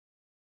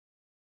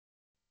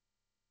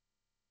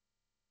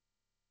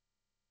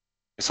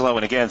Hello,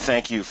 and again,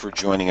 thank you for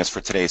joining us for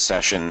today's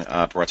session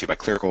brought to you by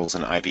CLEARGOALS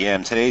and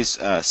IBM. Today's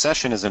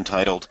session is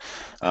entitled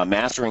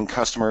Mastering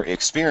Customer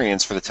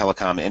Experience for the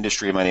Telecom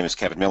Industry. My name is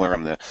Kevin Miller.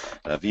 I'm the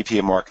VP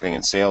of Marketing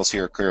and Sales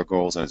here at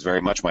CLEARGOALS, and it's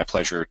very much my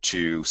pleasure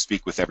to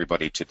speak with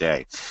everybody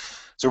today.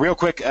 So real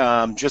quick,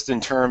 just in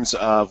terms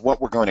of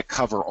what we're going to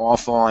cover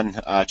off on,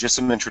 just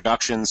some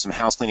introductions, some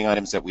house cleaning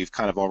items that we've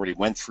kind of already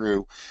went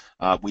through.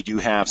 We do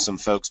have some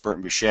folks,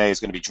 Burton Boucher is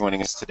going to be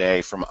joining us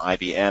today from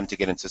IBM to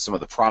get into some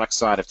of the product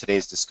side of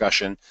today's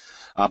discussion.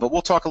 But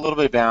we'll talk a little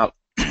bit about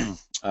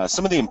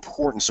some of the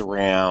importance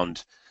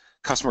around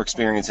customer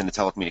experience in the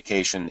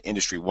telecommunication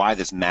industry, why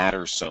this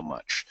matters so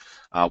much,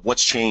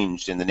 what's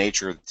changed in the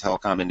nature of the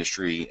telecom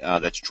industry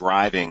that's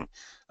driving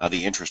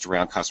the interest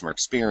around customer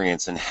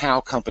experience, and how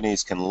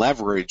companies can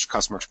leverage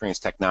customer experience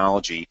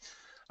technology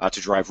to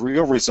drive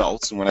real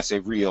results. And when I say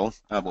real,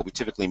 what we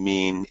typically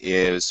mean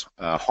is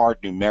hard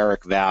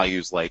numeric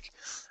values like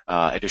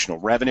additional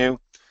revenue,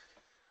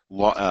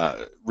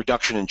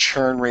 reduction in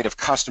churn rate of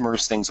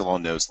customers, things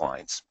along those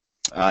lines.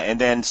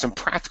 And then some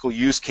practical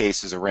use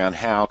cases around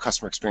how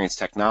customer experience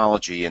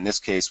technology, in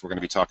this case we're going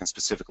to be talking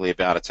specifically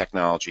about a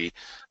technology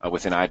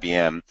within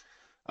IBM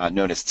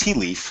known as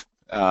Tealeaf,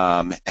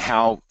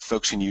 how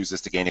folks can use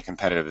this to gain a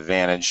competitive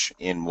advantage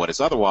in what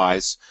is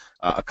otherwise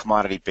a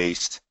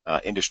commodity-based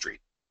industry.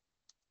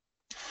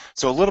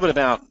 So a little bit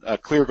about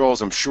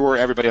CLEARGOALS. I'm sure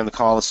everybody on the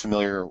call is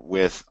familiar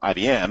with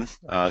IBM.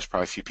 There's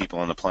probably a few people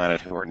on the planet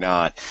who are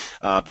not.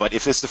 But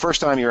if it's the first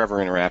time you're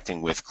ever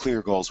interacting with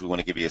CLEARGOALS, we want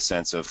to give you a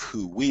sense of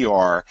who we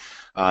are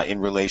in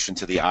relation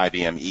to the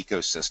IBM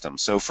ecosystem.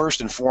 So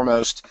first and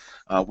foremost,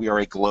 we are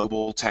a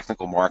global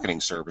technical marketing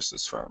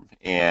services firm.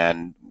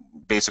 And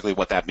basically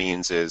what that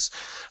means is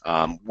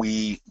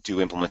we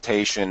do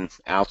implementation,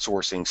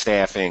 outsourcing,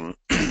 staffing,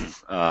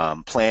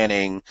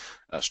 planning,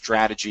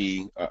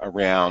 strategy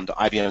around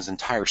IBM's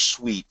entire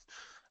suite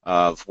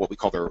of what we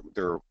call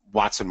their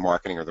Watson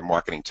marketing, or their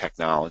marketing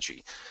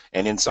technology.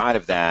 And inside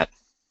of that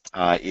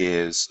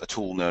is a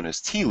tool known as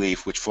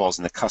Tealeaf, which falls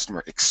in the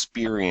customer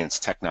experience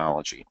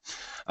technology.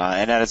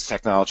 And that is a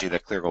technology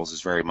that CLEARGOALS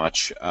is very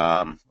much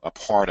a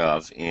part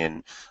of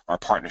in our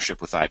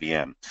partnership with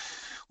IBM.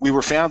 We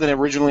were founded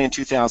originally in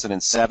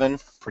 2007,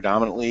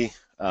 predominantly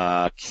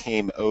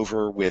came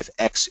over with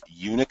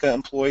ex-Unica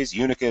employees.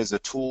 Unica is a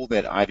tool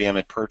that IBM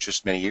had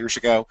purchased many years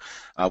ago,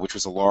 which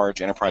was a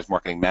large enterprise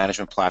marketing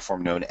management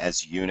platform known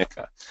as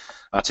Unica.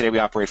 Today we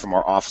operate from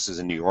our offices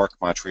in New York,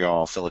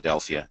 Montreal,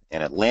 Philadelphia,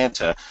 and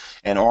Atlanta,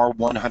 and are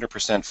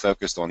 100%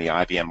 focused on the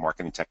IBM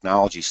marketing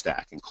technology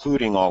stack,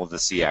 including all of the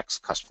CX,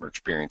 customer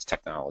experience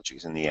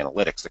technologies, and the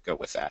analytics that go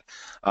with that.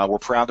 We're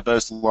proud to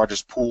boast the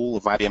largest pool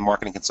of IBM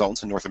marketing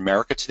consultants in North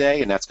America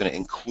today, and that's going to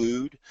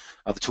include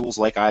the tools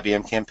like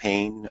IBM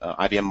Campaign,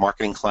 IBM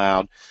Marketing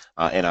Cloud,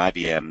 and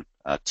IBM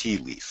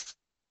Tealeaf.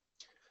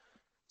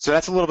 So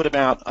that's a little bit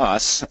about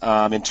us.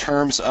 In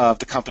terms of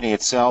the company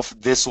itself,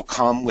 this will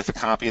come with a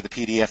copy of the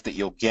PDF that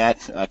you'll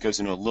get. It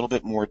goes into a little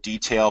bit more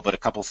detail, but a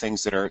couple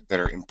things that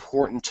are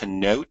important to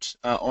note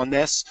on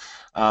this.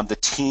 The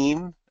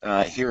team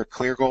here at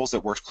CLEARGOALS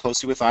that works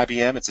closely with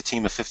IBM, it's a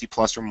team of 50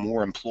 plus or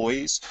more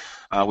employees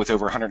with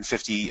over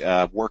 150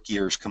 work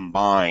years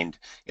combined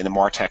in the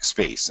MarTech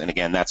space. And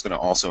again, that's going to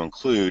also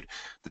include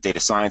the data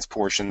science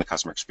portion, the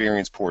customer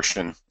experience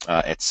portion,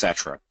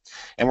 etc.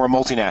 And we're a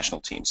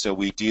multinational team, so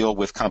we deal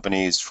with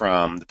companies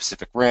from the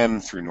Pacific Rim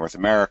through North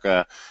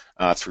America,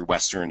 through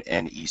Western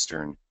and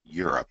Eastern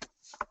Europe.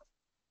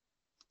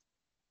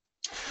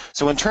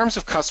 So in terms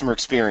of customer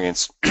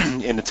experience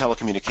in the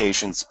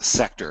telecommunications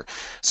sector,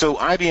 so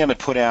IBM had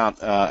put out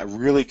a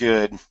really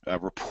good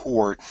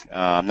report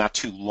not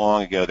too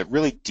long ago that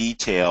really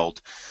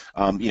detailed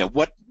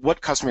what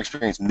customer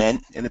experience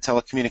meant in the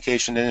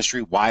telecommunication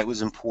industry, why it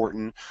was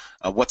important,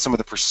 what some of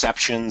the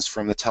perceptions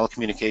from the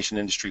telecommunication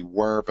industry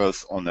were,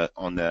 both on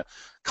the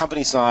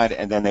company side,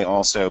 and then they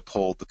also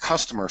polled the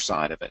customer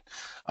side of it.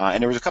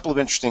 And there was a couple of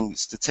interesting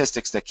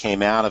statistics that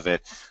came out of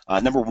it.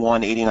 Number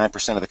one,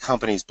 89% of the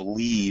companies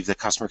believe that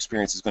customer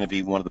experience is going to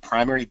be one of the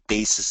primary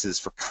bases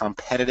for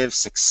competitive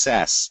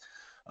success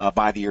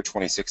by the year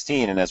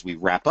 2016. And as we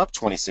wrap up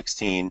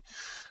 2016,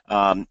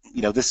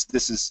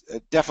 this has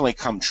definitely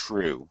come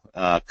true.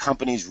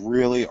 Companies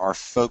really are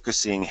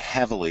focusing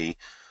heavily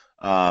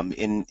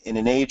in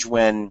an age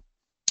when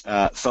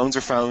phones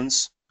are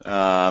phones,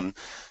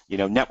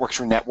 networks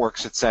are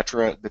networks,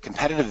 etc. The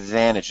competitive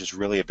advantage is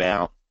really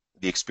about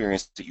the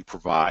experience that you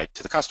provide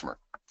to the customer.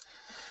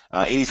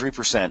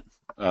 83%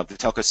 of the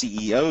telco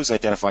CEOs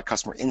identify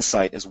customer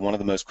insight as one of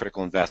the most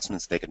critical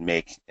investments they could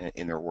make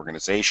in their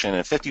organization,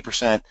 and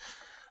 50%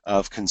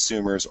 of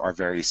consumers are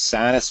very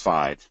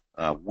satisfied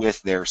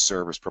with their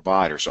service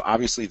provider. So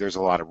obviously there's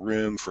a lot of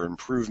room for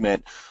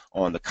improvement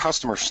on the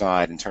customer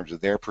side in terms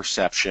of their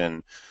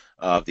perception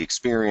of the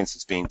experience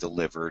that's being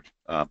delivered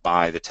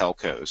by the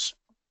telcos.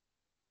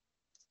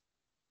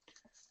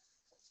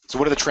 So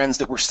what are the trends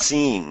that we're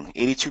seeing?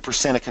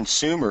 82% of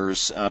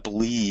consumers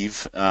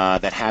believe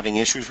that having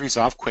issues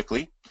resolved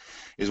quickly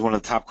is one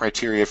of the top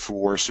criteria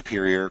for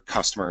superior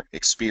customer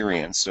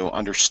experience. So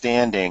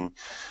understanding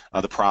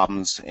the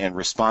problems and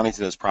responding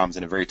to those problems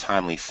in a very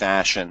timely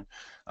fashion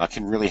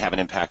can really have an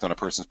impact on a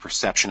person's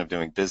perception of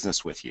doing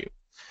business with you.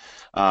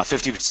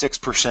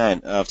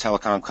 56% of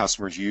telecom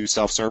customers use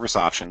self-service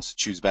options to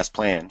choose best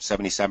plan.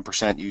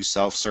 77% use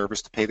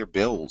self-service to pay their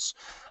bills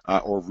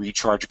or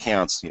recharge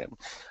accounts.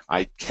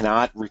 I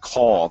cannot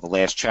recall the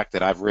last check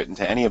that I've written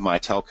to any of my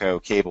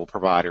telco cable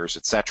providers,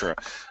 etc.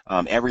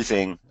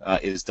 Everything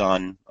is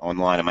done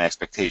online, and my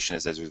expectation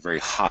is that there's a very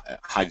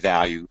high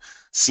value,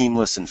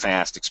 seamless and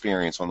fast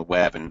experience on the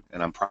web, and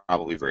I'm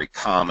probably very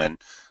common,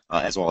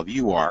 as all of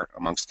you are,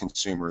 amongst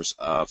consumers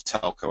of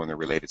telco and their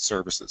related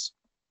services.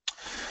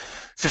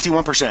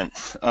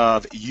 51%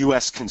 of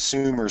U.S.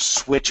 consumers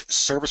switch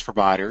service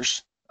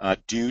providers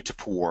due to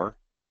poor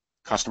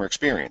customer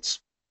experience.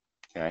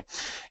 Okay,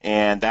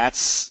 and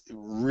that's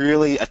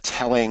really a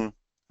telling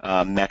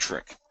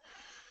metric.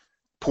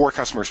 Poor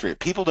customer experience.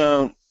 People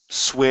don't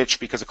switch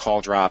because a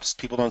call drops.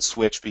 People don't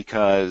switch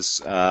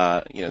because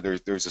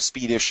there's a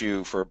speed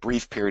issue for a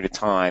brief period of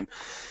time.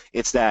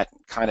 It's that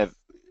kind of,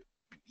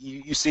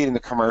 you see it in the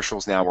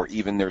commercials now, where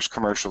even there's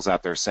commercials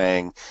out there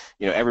saying,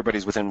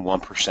 everybody's within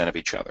 1% of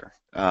each other.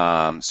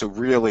 So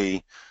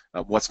really,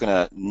 what's going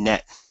to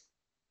net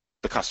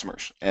the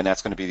customers, and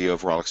that's going to be the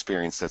overall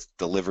experience that's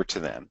delivered to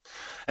them.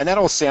 And that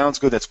all sounds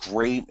good. That's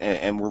great,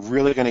 and we're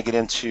really going to get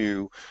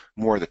into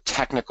more of the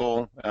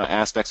technical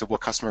aspects of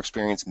what customer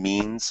experience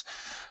means.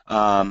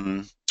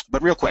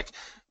 But real quick,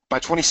 by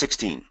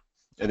 2016,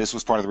 and this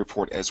was part of the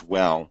report as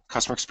well,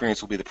 customer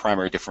experience will be the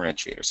primary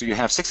differentiator. So you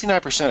have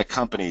 69% of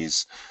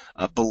companies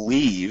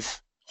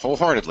believe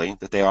wholeheartedly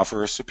that they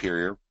offer a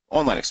superior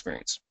online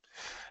experience.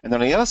 And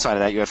then on the other side of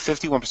that, you have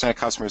 51% of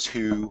customers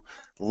who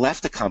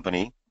left a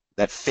company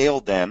that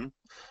failed them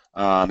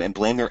and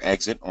blame their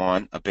exit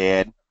on a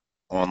bad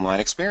online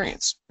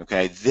experience.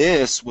 Okay,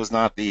 this was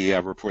not the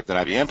report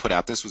that IBM put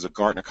out. This was a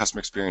Gartner Customer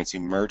Experience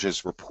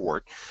Emerges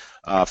report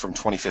from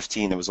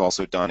 2015 that was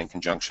also done in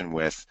conjunction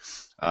with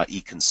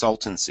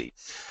e-consultancy.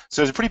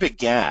 So there's a pretty big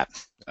gap.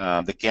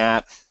 The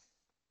gap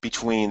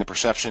between the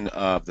perception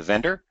of the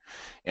vendor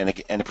and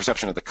the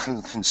perception of the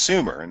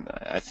consumer. And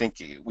I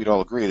think we'd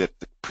all agree that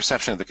the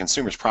perception of the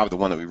consumer is probably the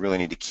one that we really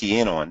need to key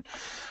in on.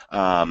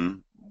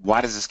 Why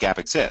does this gap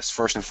exist?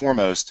 First and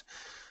foremost,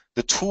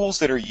 the tools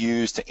that are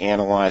used to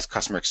analyze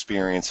customer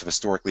experience have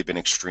historically been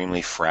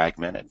extremely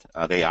fragmented.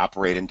 They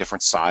operate in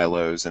different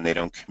silos and they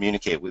don't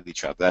communicate with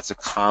each other. That's a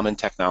common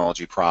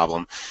technology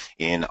problem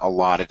in a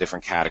lot of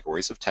different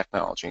categories of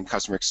technology. And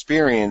customer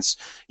experience,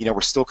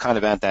 we're still kind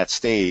of at that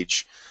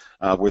stage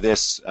where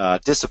this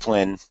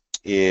discipline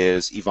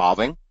is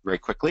evolving very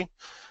quickly.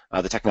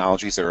 The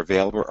technologies that are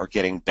available are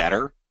getting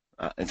better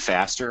and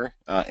faster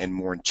and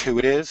more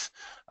intuitive,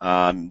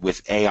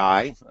 with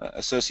AI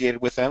associated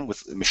with them,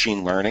 with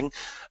machine learning.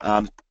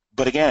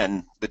 But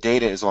again, the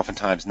data is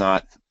oftentimes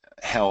not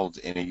held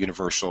in a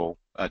universal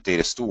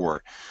data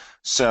store,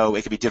 so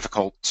it can be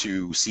difficult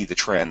to see the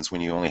trends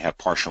when you only have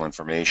partial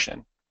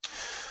information.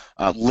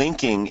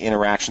 Linking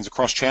interactions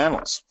across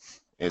channels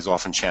is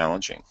often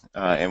challenging.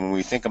 And when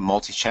we think of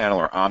multi-channel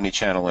or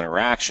omni-channel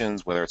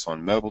interactions, whether it's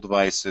on mobile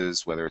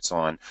devices, whether it's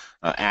on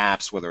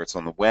apps, whether it's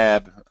on the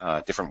web,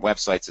 different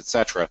websites,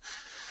 etc.,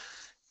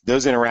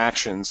 those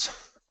interactions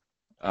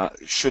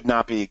should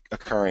not be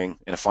occurring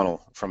in a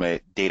funnel from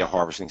a data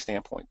harvesting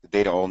standpoint. The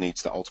data all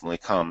needs to ultimately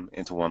come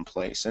into one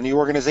place. And the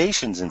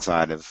organizations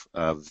inside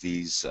of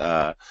these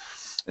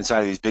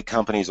big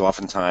companies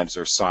oftentimes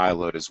are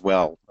siloed as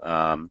well.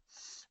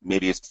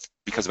 Maybe it's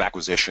because of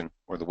acquisition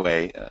or the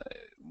way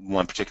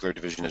one particular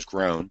division has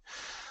grown.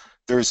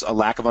 There's a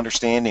lack of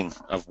understanding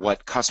of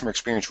what customer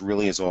experience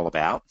really is all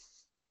about.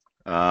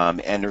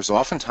 And there's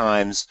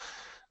oftentimes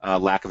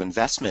lack of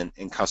investment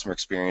in customer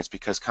experience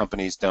because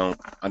companies don't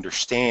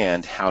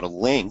understand how to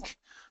link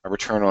a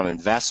return on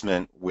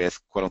investment with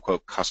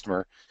quote-unquote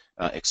customer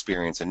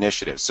experience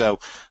initiatives. So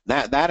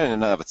that in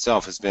and of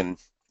itself has been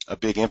a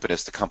big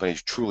impetus to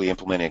companies truly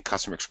implementing a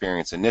customer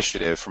experience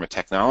initiative from a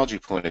technology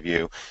point of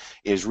view,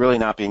 is really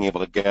not being able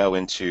to go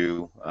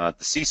into the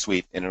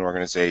C-suite in an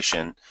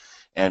organization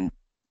and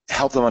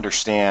help them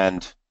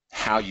understand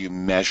how you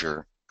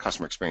measure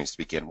customer experience to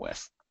begin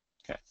with.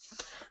 Okay,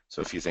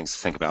 so a few things to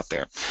think about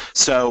there.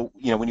 So,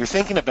 when you're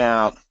thinking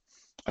about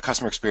a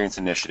customer experience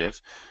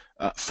initiative,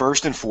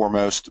 first and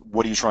foremost,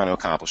 what are you trying to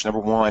accomplish? Number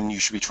one, you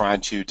should be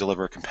trying to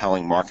deliver a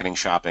compelling marketing,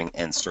 shopping,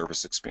 and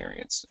service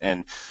experience.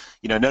 And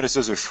notice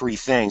those are three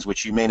things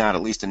which you may not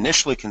at least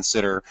initially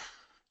consider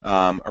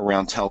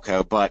around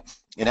telco, but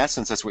in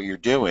essence, that's what you're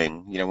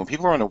doing. When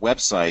people are on a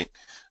website,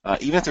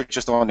 even if they're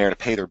just on there to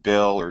pay their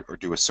bill or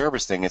do a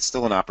service thing, it's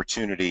still an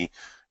opportunity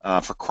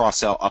for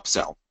cross-sell,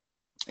 upsell,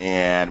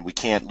 and we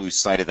can't lose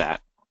sight of that.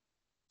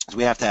 So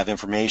we have to have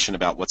information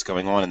about what's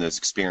going on in those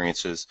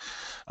experiences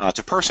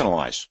to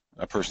personalize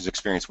a person's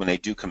experience when they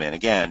do come in.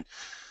 Again,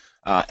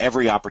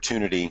 every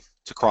opportunity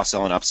to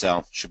cross-sell and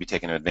upsell should be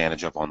taken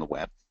advantage of on the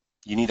web.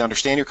 You need to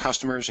understand your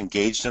customers,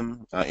 engage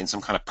them in some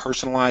kind of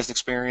personalized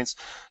experience,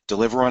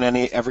 deliver on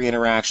every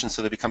interaction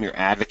so they become your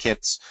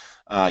advocates,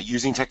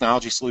 using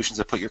technology solutions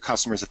that put your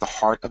customers at the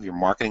heart of your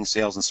marketing,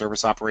 sales, and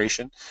service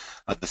operation.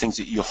 The things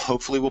that you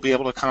hopefully will be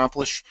able to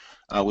accomplish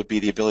would be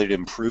the ability to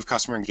improve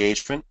customer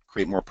engagement,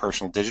 create more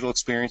personal digital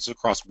experiences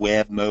across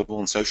web, mobile,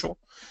 and social.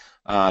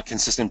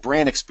 Consistent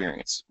brand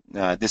experience.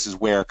 This is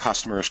where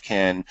customers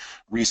can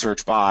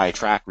research, buy,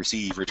 track,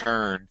 receive,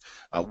 return,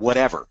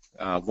 whatever,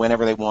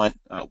 whenever they want,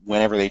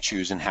 whenever they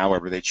choose, and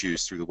however they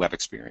choose through the web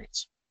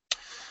experience.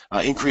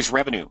 Increase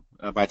revenue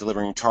by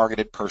delivering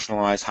targeted,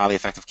 personalized, highly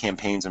effective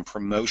campaigns and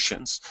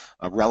promotions,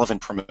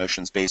 relevant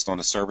promotions based on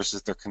the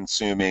services they're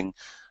consuming.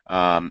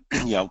 I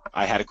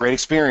had a great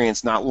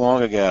experience not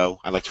long ago.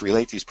 I like to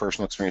relate these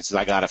personal experiences.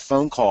 I got a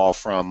phone call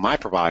from my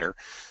provider,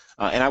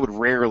 and I would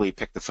rarely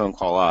pick the phone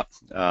call up,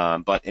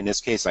 but in this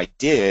case I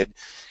did,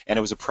 and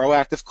it was a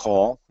proactive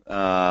call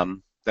that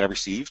I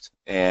received,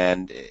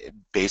 and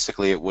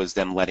basically it was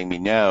them letting me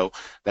know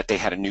that they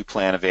had a new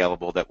plan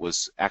available that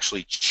was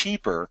actually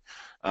cheaper,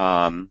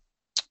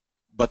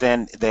 but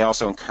then they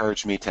also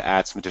encouraged me to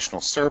add some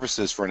additional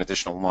services for an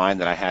additional line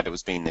that I had that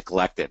was being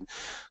neglected.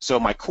 So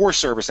my core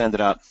service ended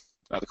up,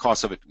 the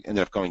cost of it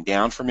ended up going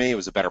down for me. It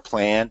was a better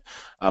plan,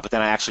 but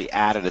then I actually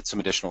added some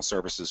additional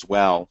services as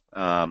well,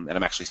 and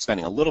I'm actually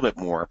spending a little bit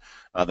more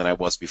than I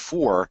was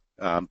before,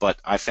 but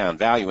I found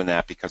value in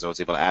that because I was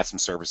able to add some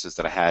services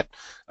that I had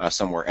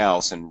somewhere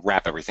else and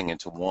wrap everything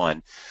into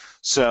one.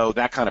 So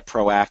that kind of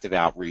proactive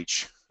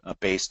outreach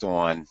based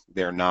on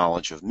their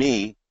knowledge of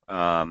me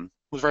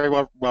was very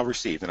well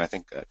received, and I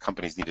think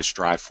companies need to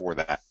strive for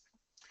that.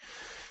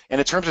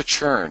 And in terms of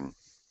churn,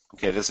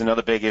 okay, this is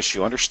another big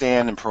issue.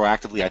 Understand and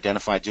proactively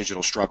identify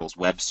digital struggles,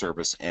 web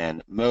service,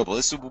 and mobile.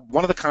 This is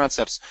one of the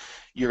concepts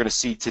you're going to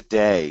see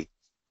today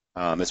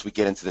as we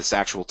get into this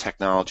actual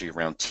technology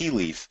around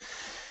Tealeaf,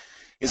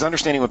 is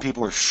understanding when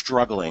people are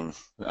struggling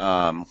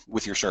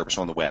with your service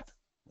on the web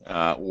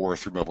or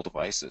through mobile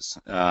devices.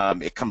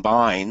 It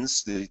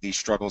combines, these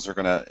struggles are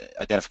going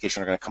to,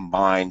 identification are going to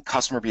combine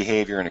customer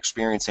behavior and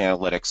experience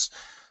analytics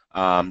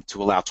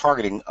to allow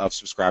targeting of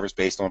subscribers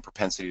based on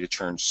propensity to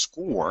churn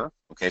score.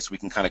 Okay, so we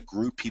can kind of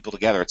group people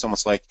together. It's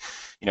almost like,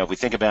 if we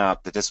think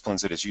about the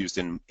disciplines that is used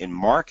in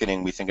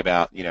marketing, we think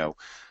about,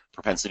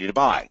 propensity to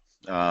buy.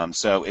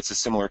 So it's a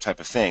similar type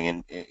of thing,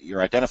 and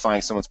you're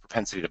identifying someone's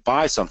propensity to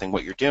buy something.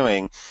 What you're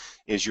doing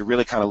is you're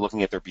really kind of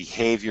looking at their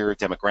behavior,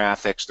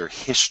 demographics, their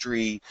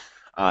history,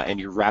 and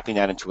you're wrapping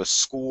that into a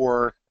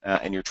score,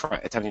 and you're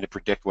attempting to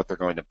predict what they're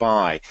going to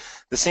buy.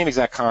 The same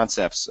exact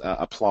concepts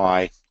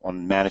apply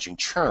on managing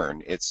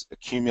churn. It's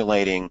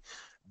accumulating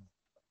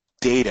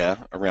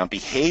data around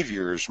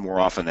behaviors more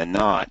often than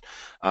not,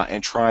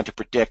 and trying to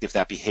predict if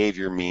that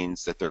behavior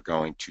means that they're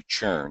going to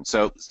churn.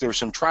 So there's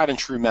some tried and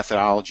true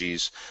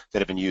methodologies that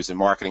have been used in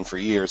marketing for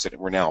years that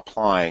we're now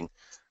applying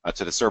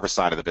to the service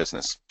side of the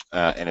business,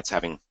 and it's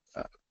having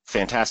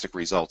fantastic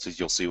results, as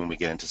you'll see when we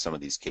get into some of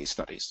these case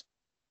studies.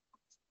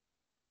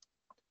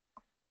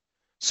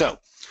 So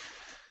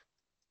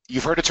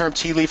you've heard the term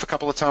Tealeaf a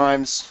couple of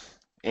times,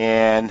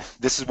 and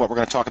this is what we're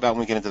going to talk about when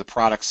we get into the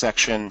product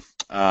section.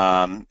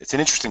 It's an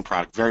interesting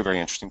product, very, very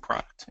interesting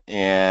product,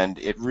 and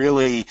it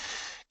really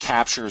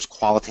captures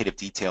qualitative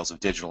details of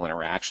digital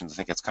interactions. I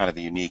think that's kind of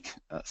the unique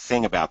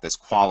thing about this,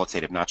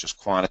 qualitative, not just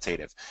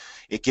quantitative.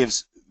 It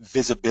gives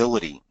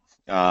visibility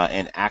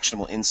and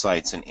actionable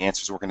insights and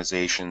answers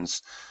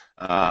organizations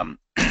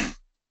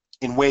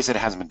in ways that it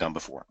hasn't been done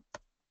before.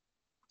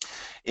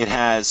 It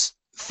has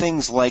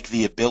things like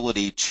the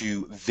ability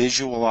to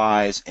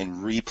visualize and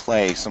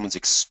replay someone's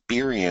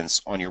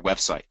experience on your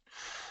website.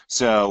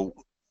 So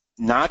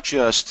not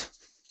just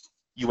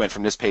you went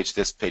from this page to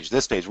this page to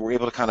this page, we're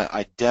able to kind of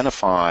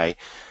identify,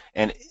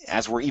 and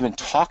as we're even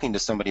talking to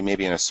somebody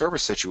maybe in a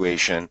service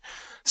situation,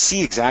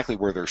 see exactly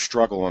where their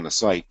struggle on the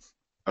site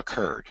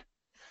occurred.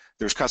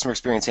 There's customer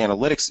experience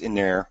analytics in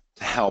there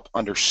to help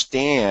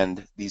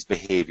understand these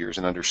behaviors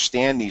and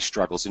understand these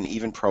struggles and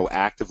even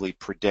proactively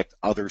predict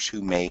others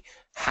who may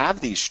have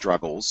these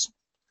struggles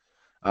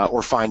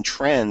or find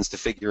trends to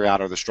figure out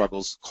are the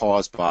struggles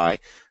caused by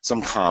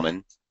some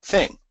common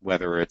thing,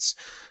 whether it's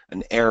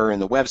an error in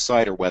the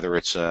website or whether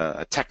it's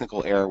a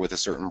technical error with a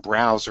certain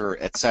browser,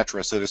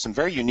 etc. So there's some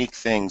very unique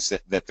things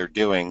that they're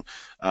doing,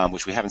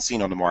 which we haven't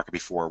seen on the market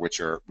before, which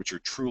are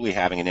truly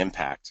having an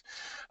impact.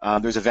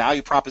 There's a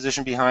value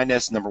proposition behind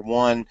this. Number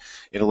one,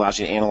 it allows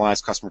you to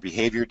analyze customer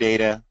behavior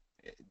data.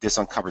 This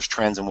uncovers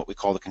trends in what we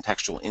call the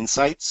contextual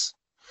insights.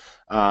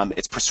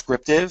 It's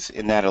prescriptive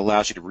in that it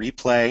allows you to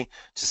replay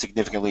to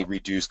significantly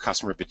reduce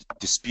customer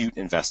dispute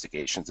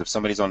investigations. If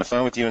somebody's on the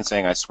phone with you and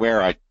saying, I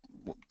swear I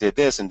did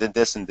this and did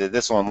this and did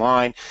this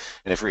online,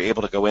 and if you're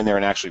able to go in there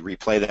and actually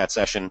replay that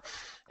session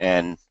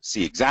and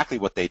see exactly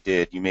what they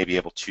did, you may be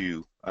able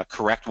to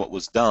correct what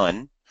was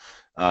done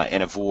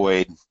and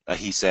avoid a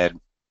he said,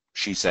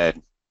 she said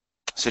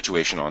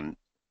situation on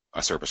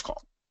a service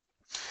call.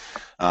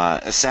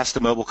 Assess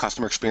the mobile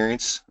customer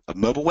experience of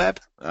mobile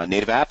web,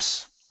 native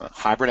apps,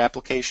 hybrid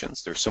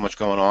applications. There's so much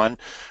going on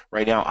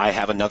right now. I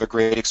have another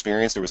great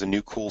experience. There was a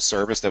new cool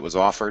service that was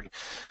offered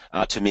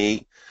to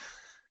me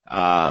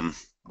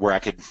where I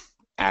could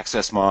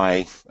access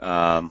my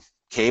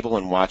cable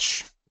and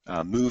watch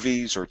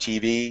movies or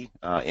TV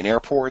in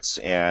airports.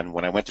 And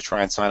when I went to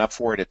try and sign up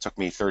for it, it took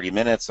me 30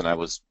 minutes, and I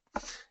was,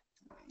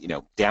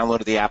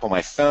 downloaded the app on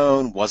my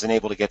phone, wasn't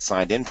able to get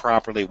signed in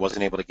properly,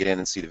 wasn't able to get in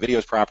and see the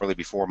videos properly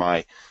before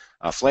my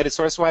flight had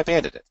started, so I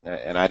abandoned it,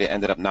 and I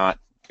ended up not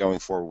going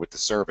forward with the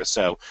service.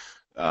 So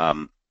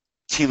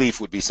Tealeaf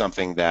would be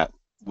something that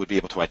would be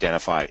able to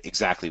identify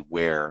exactly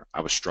where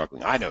I was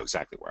struggling. I know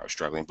exactly where I was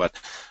struggling, but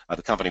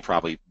the company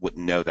probably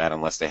wouldn't know that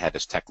unless they had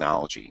this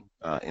technology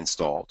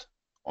installed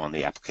on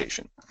the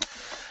application.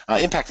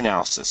 Impact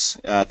analysis.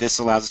 This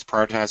allows us to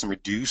prioritize and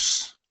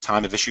reduce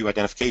time of issue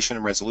identification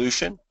and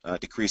resolution,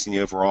 decreasing the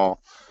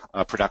overall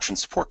production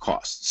support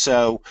costs.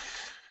 So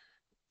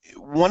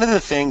one of the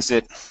things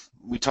that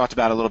we talked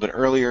about a little bit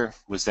earlier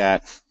was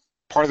that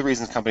part of the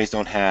reasons companies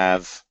don't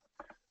have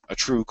a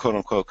true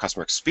quote-unquote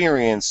customer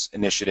experience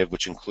initiative,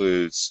 which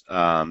includes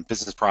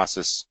business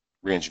process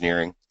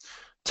reengineering,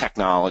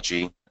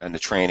 technology, and the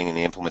training and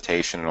the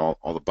implementation and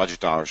all the budget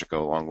dollars that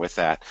go along with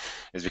that,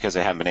 is because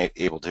they haven't been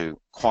able to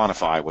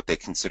quantify what they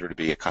consider to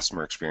be a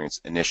customer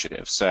experience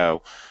initiative.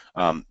 So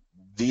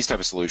these type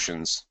of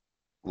solutions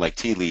like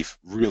Tealeaf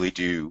really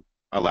do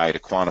allow you to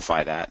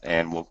quantify that,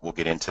 and we'll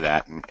get into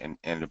that, and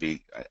it'll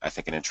be, I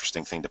think, an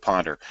interesting thing to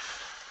ponder.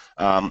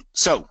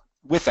 So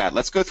with that,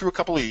 let's go through a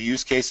couple of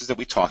use cases that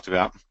we talked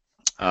about,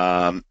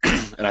 and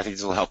I think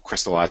this will help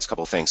crystallize a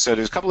couple of things. So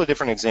there's a couple of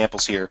different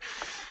examples here.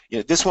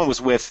 This one was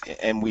with,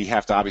 and we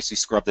have to obviously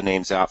scrub the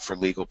names out for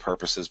legal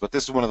purposes, but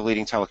this is one of the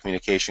leading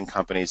telecommunication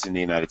companies in the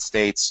United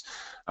States.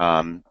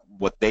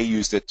 What they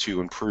used it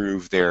to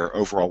improve their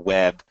overall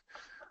web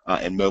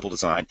and mobile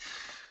design.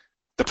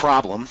 The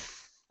problem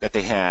that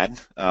they had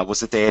was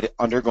that they had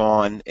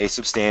undergone a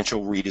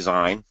substantial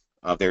redesign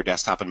of their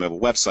desktop and mobile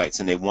websites,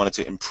 and they wanted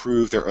to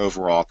improve their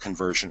overall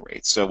conversion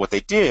rates. So what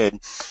they did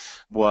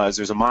was,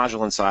 there's a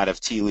module inside of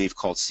Tealeaf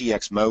called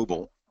CX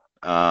Mobile,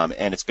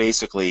 and it's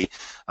basically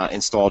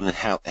installed and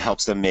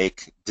helps them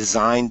make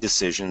design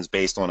decisions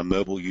based on a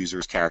mobile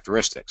user's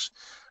characteristics.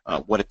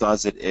 What it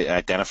does, it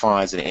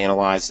identifies and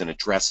analyzes and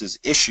addresses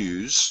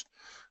issues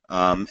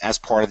as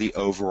part of the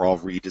overall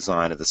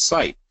redesign of the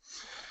site.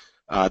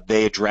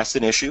 They addressed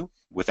an issue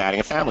with adding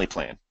a family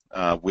plan,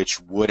 which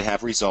would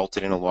have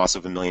resulted in a loss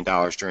of $1 million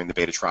during the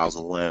beta trials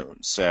alone.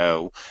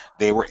 So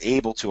they were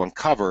able to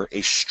uncover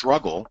a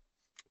struggle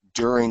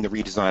during the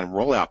redesign and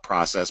rollout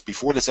process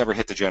before this ever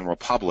hit the general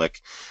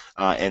public,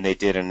 and they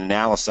did an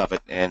analysis of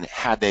it, and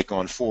had they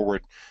gone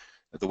forward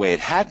the way it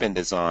had been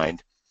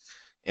designed,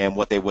 and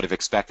what they would have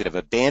expected of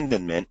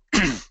abandonment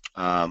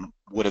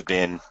would have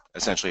been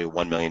essentially a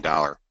 $1 million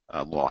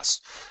loss.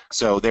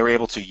 So they were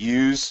able to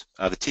use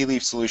the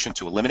Tealeaf solution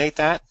to eliminate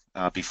that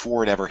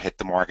before it ever hit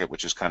the market,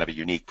 which is kind of a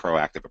unique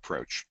proactive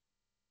approach.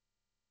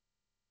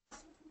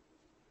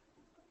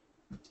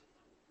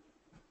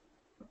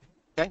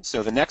 Okay,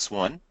 so the next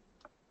one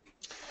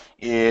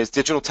is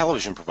digital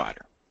television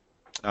provider.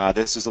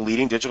 This is a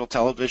leading digital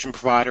television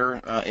provider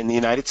in the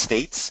United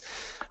States.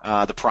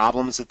 The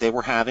problems that they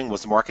were having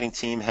was the marketing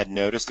team had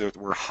noticed there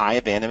were high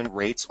abandonment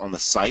rates on the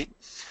site,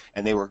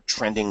 and they were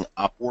trending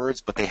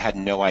upwards, but they had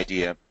no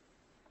idea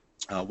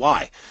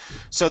why.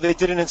 So they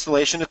did an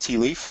installation of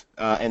Tealeaf,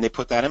 and they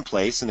put that in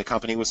place, and the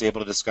company was able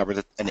to discover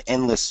that an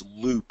endless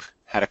loop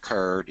had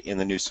occurred in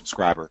the new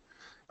subscriber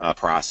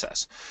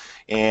process.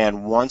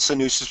 And once a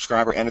new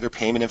subscriber entered their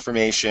payment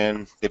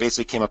information, they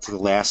basically came up to the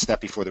last step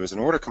before there was an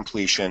order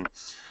completion,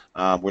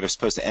 where they're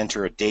supposed to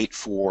enter a date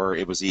for,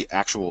 it was the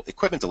actual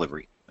equipment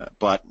delivery.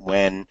 But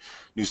when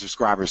new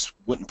subscribers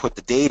wouldn't put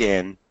the date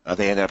in,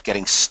 they ended up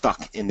getting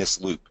stuck in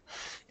this loop.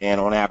 And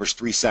on average,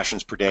 3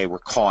 sessions per day were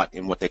caught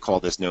in what they call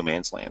this no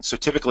man's land. So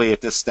typically at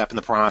this step in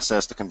the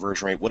process, the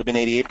conversion rate would have been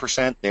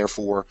 88%.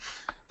 Therefore,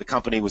 the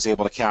company was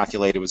able to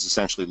calculate it was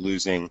essentially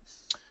losing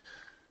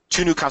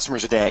 2 new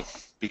customers a day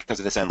because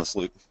of this endless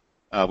loop,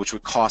 which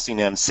was costing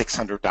them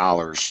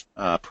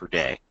 $600 per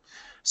day.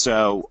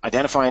 So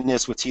identifying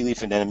this with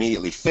Tealeaf and then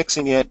immediately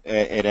fixing it,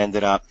 it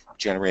ended up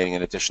generating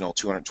an additional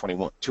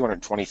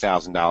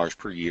 $220,000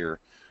 per year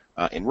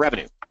in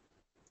revenue.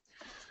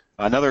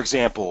 Another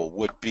example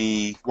would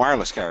be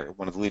wireless carrier,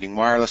 one of the leading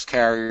wireless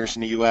carriers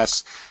in the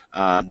U.S.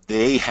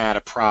 They had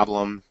a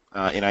problem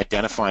in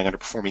identifying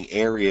underperforming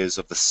areas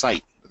of the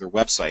site, their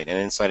website, and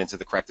insight into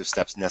the corrective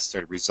steps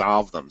necessary to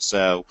resolve them.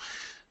 So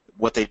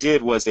what they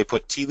did was they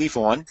put Tealeaf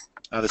on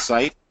the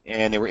site,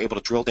 and they were able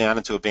to drill down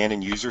into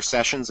abandoned user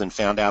sessions and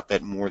found out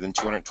that more than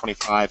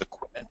 225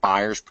 equipment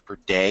buyers per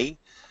day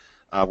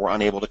were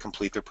unable to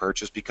complete their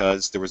purchase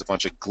because there was a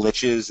bunch of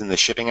glitches in the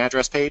shipping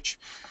address page.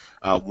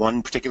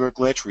 One particular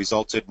glitch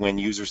resulted when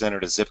users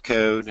entered a zip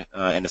code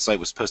and the site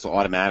was supposed to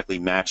automatically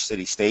match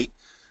city-state,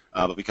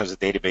 but because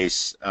the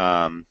database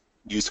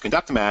used to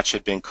conduct the match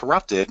had been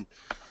corrupted,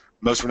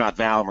 most were not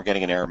valid and were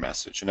getting an error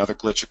message. Another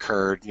glitch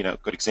occurred,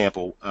 good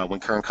example, when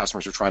current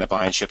customers were trying to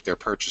buy and ship their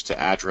purchase to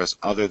address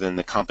other than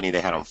the company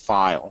they had on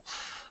file.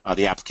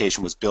 The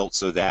application was built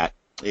so that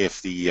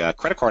if the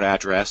credit card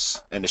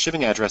address and the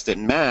shipping address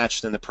didn't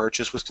match, then the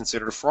purchase was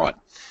considered a fraud,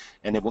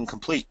 and it wouldn't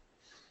complete.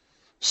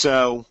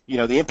 So,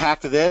 the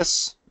impact of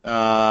this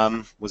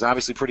was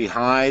obviously pretty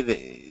high.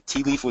 The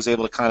Tealeaf was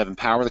able to kind of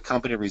empower the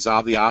company to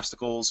resolve the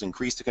obstacles,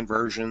 increase the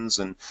conversions,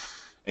 and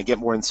get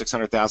more than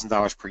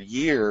 $600,000 per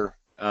year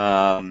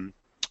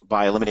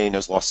by eliminating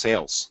those lost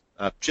sales,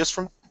 just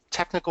from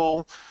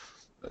technical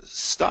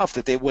stuff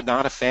that they would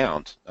not have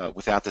found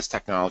without this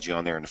technology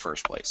on there in the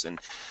first place. And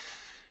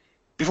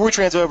before we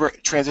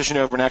transition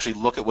over and actually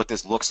look at what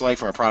this looks like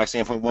from a product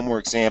standpoint, one more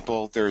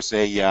example. There's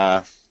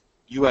a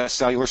U.S.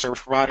 cellular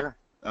service provider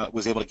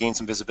was able to gain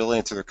some visibility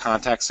into their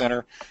contact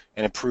center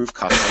and improve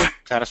customer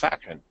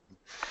satisfaction.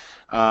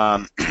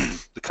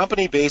 The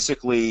company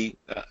basically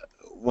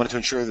wanted to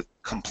ensure the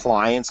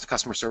compliance to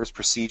customer service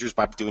procedures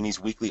by doing these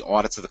weekly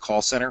audits of the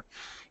call center.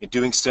 In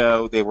doing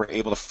so, they were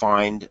able to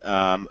find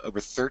over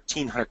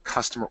 1,300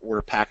 customer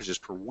order packages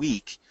per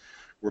week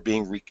were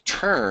being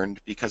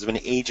returned because of an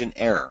agent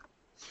error.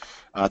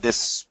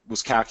 This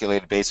was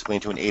calculated basically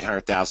into an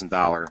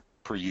 $800,000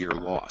 per year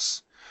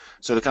loss.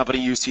 So the company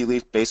used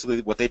Tealeaf.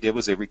 Basically what they did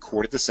was they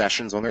recorded the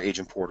sessions on their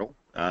agent portal,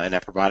 and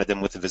that provided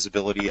them with the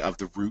visibility of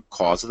the root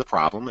cause of the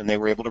problem, and they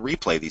were able to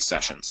replay these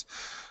sessions.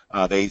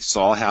 They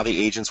saw how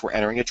the agents were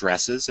entering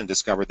addresses and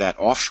discovered that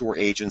offshore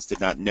agents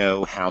did not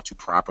know how to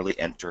properly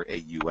enter a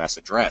U.S.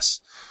 address,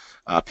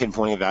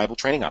 pinpointing a valuable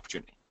training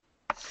opportunity.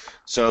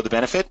 So the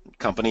benefit,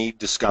 company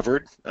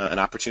discovered an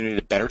opportunity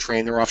to better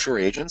train their offshore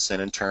agents,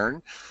 and in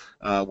turn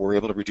were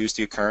able to reduce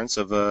the occurrence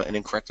of an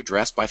incorrect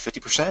address by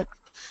 50%.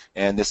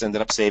 And this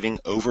ended up saving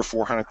over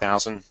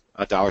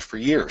 $400,000 per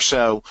year.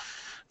 So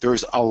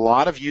there's a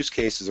lot of use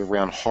cases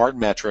around hard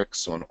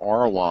metrics on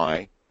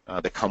ROI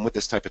that come with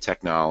this type of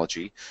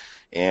technology,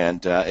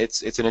 and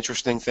it's an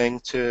interesting thing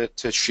to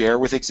share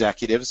with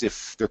executives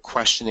if they're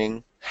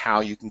questioning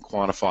how you can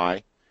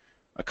quantify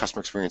a customer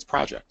experience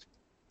project.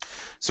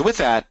 So with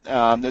that,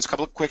 there's a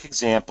couple of quick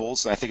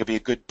examples. I think it'd be a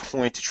good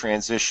point to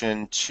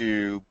transition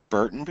to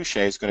Burton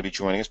Boucher, who's going to be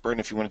joining us. Burton,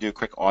 if you want to do a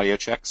quick audio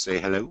check, say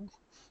hello.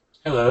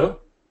 Hello.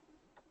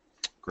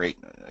 Great.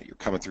 You're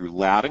coming through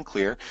loud and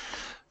clear.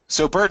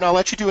 So Burton, I'll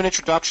let you do an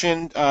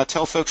introduction.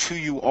 Tell folks who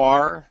you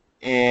are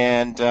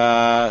and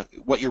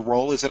what your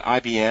role is at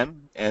IBM,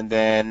 and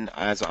then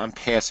as I'm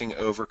passing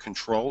over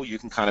control, you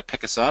can kind of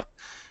pick us up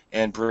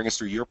and bring us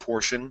through your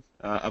portion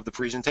of the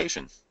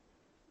presentation.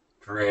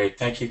 Great.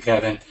 Thank you,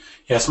 Kevin.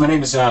 Yes, my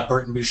name is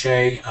Burton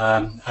Boucher.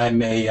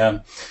 I'm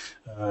a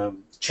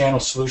channel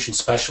solution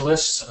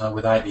specialist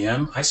with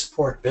IBM. I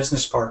support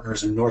business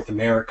partners in North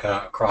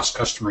America across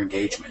customer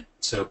engagement.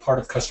 So part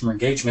of customer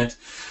engagement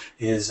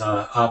is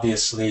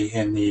obviously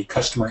in the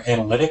customer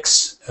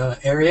analytics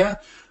area,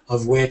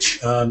 of which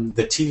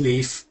the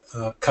Tealeaf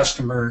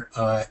customer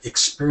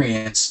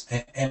experience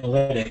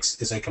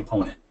analytics is a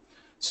component.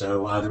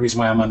 So the reason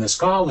why I'm on this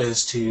call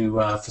is to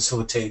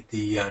facilitate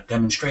the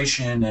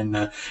demonstration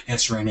and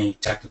answer any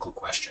technical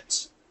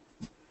questions.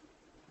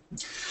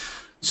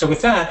 So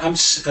with that,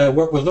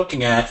 what we're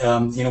looking at,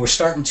 we're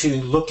starting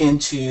to look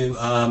into,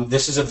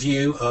 this is a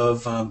view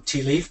of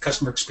Tealeaf,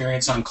 Customer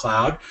Experience on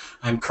Cloud.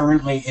 I'm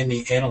currently in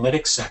the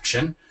analytics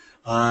section.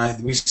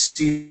 We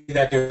see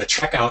that there's a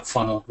checkout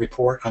funnel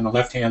report on the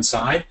left-hand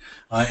side,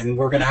 and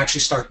we're going to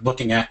actually start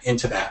looking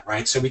into that,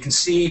 right? So we can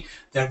see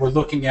that we're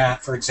looking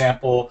at, for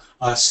example,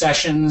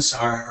 sessions.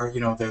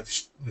 The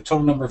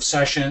total number of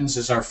sessions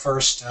is our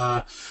first,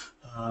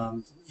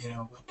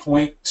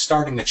 point.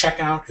 Starting the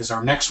checkout is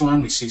our next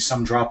one. We see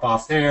some drop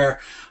off there.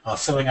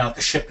 Filling out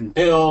the ship and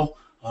bill,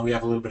 we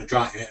have a little bit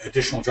of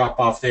additional drop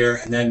off there,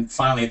 and then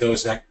finally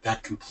those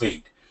that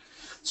complete.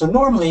 So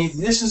normally,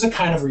 this is a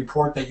kind of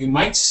report that you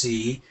might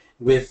see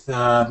with,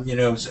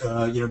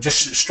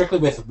 just strictly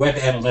with web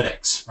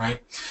analytics, right?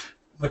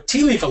 What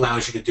Tealeaf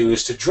allows you to do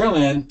is to drill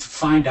in to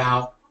find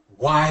out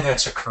why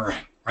that's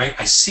occurring, right?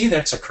 I see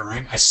that's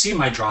occurring. I see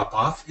my drop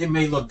off. It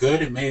may look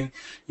good. It may,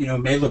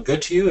 may look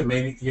good to you. It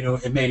may,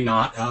 it may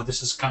not.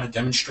 This is kind of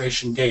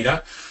demonstration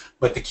data,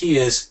 but the key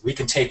is we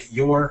can take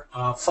your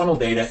funnel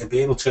data and be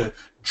able to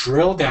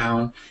drill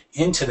down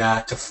into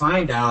that to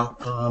find out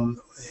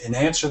and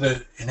answer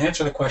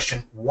the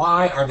question,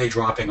 why are they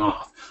dropping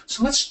off?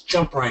 So let's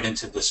jump right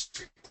into this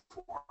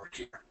report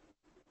here.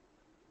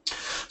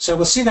 So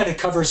we'll see that it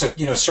covers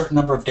a certain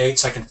number of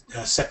dates. I can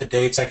set the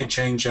dates. I can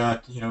change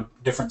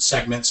different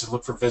segments and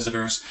look for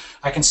visitors.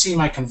 I can see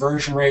my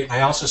conversion rate.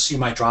 I also see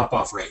my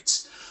drop-off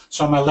rates.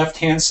 So on my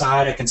left-hand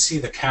side, I can see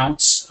the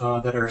counts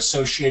that are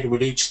associated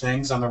with each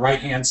thing. On the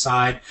right-hand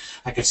side,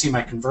 I can see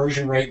my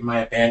conversion rate and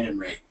my abandon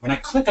rate. When I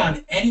click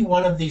on any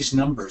one of these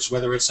numbers,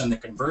 whether it's in the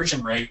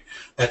conversion rate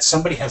that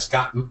somebody has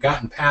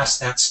gotten past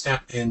that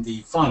step in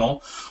the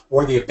funnel,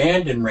 or the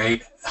abandon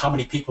rate, how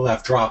many people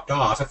have dropped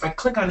off, if I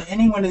click on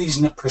any one of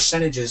these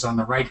percentages on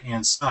the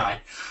right-hand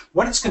side,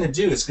 what it's going to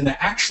do is going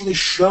to actually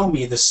show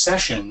me the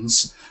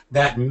sessions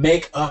that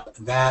make up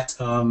that,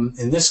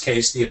 in this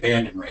case, the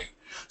abandon rate.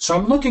 So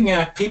I'm looking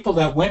at people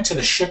that went to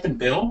the ship and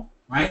bill,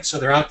 right? So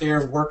they're out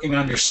there working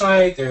on your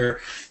site. They're,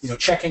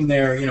 checking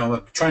their,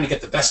 trying to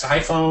get the best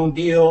iPhone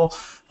deal.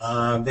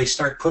 They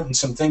start putting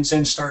some things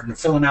in, starting to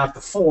filling out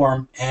the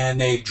form, and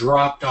they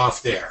dropped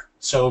off there.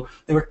 So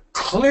they were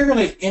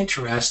clearly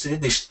interested.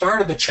 They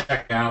started the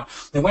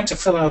checkout. They went to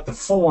fill out the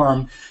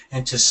form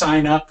and to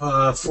sign up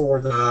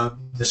for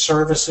the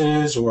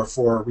services or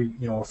for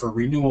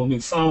renewal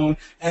new phone,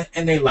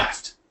 and they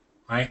left,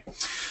 right?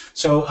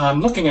 So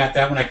looking at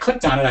that, when I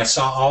clicked on it, I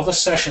saw all the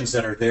sessions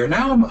that are there.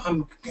 Now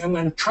I'm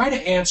going to try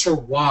to answer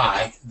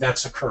why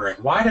that's occurring.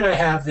 Why did I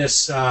have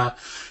this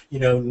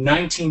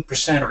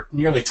 19% or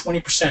nearly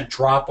 20%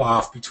 drop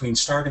off between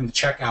starting the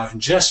checkout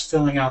and just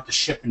filling out the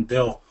ship and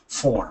bill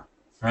form,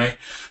 right?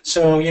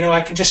 So,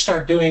 I can just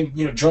start doing,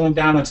 drilling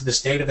down into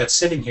this data that's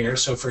sitting here.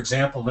 So, for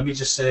example, let me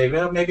just say,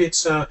 well, maybe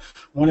it's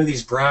one of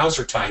these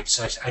browser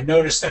types. I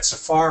noticed that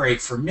Safari,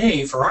 for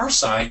me, for our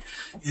site,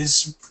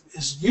 is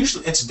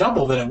usually, it's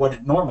double than what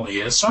it normally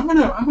is. So I'm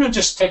gonna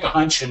just take a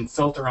hunch and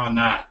filter on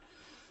that.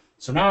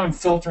 So now I'm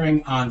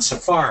filtering on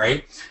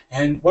Safari,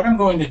 and what I'm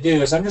going to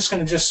do is I'm just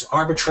going to just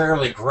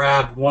arbitrarily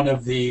grab one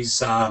of these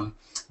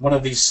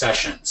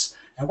sessions.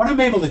 And what I'm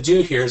able to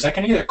do here is I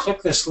can either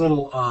click this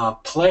little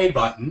play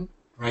button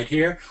right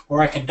here,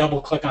 or I can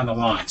double click on the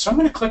line. So I'm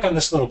going to click on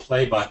this little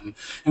play button,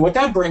 and what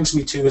that brings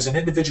me to is an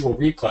individual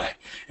replay.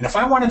 And if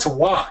I wanted to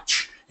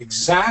watch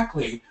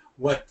exactly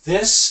what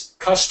this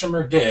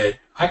customer did,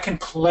 I can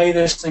play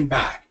this thing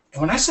back. And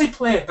when I say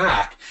play it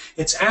back,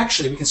 it's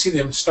actually, we can see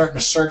them starting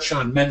to search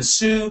on men's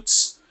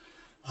suits.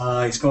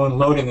 He's going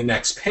loading the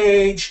next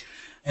page.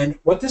 And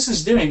what this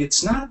is doing,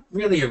 it's not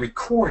really a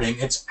recording,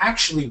 it's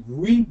actually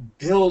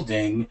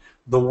rebuilding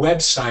the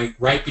website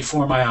right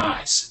before my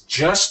eyes,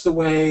 just the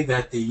way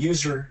that the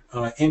user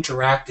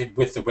interacted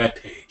with the web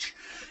page.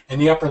 In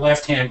the upper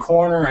left-hand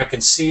corner, I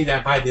can see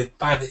that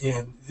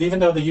even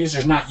though the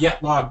user's not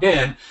yet logged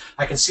in,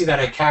 I can see that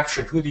I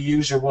captured who the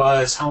user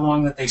was, how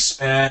long that they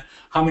spent,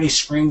 how many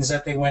screens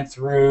that they went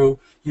through,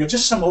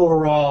 just some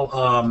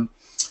overall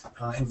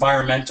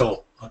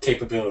environmental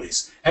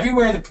capabilities.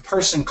 Everywhere the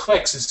person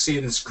clicks, is see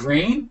this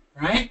green,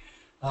 right?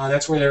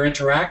 That's where they're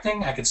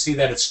interacting. I can see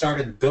that it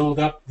started to build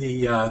up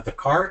the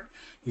cart.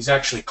 He's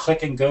actually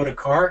clicking go to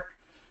cart.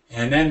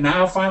 And then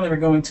now finally we're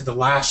going to the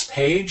last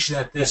page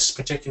that this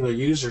particular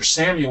user,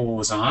 Samuel,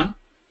 was on.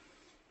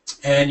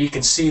 And you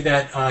can see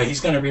that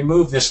he's going to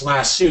remove this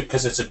last suit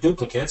because it's a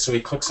duplicate, so he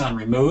clicks on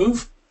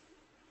remove.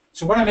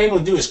 So what I'm able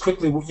to do is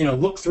quickly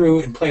look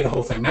through and play the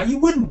whole thing. Now you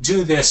wouldn't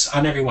do this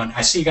on everyone.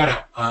 I see you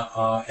got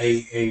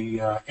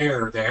a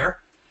error there,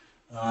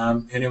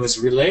 and it was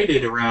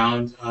related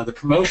around the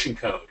promotion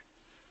code.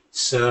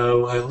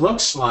 So it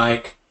looks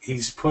like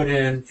he's put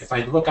in, if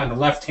I look on the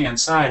left-hand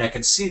side, I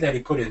can see that he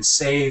put in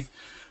save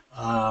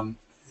 10.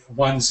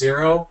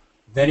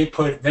 Then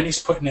he's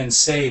putting in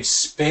save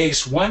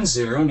space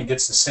 10, and he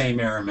gets the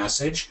same error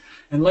message.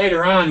 And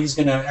later on, he's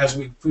going to, as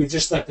we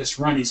just let this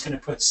run, he's going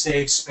to put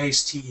save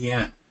space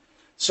TEN.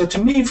 So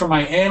to me, from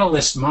my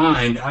analyst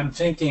mind, I'm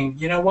thinking,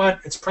 you know what?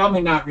 It's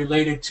probably not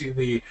related to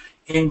the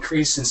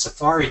increase in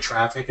Safari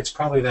traffic. It's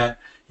probably that,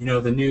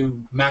 the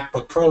new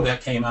MacBook Pro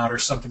that came out or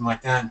something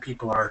like that, and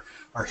people are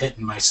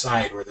hitting my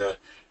site, or the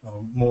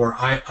more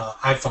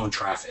iPhone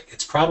traffic.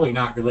 It's probably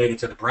not related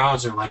to the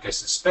browser like I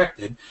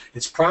suspected.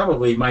 It's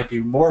probably might be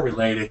more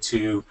related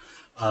to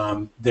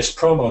this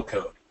promo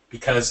code,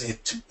 because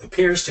it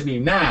appears to me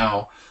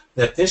now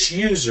that this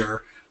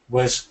user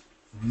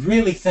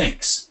really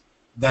thinks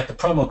that the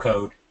promo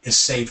code is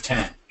save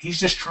 10. He's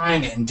just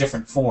trying it in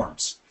different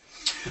forms.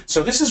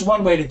 So this is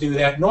one way to do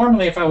that.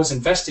 Normally, if I was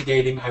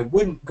investigating, I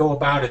wouldn't go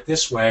about it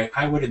this way.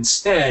 I would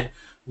instead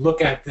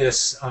look at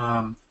this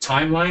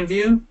timeline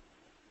view,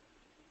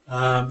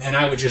 and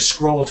I would just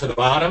scroll to the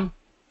bottom,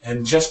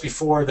 and just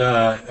before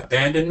the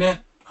abandonment,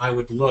 I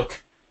would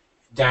look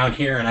down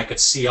here, and I could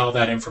see all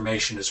that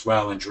information as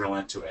well and drill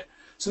into it.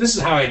 So this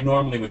is how I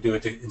normally would do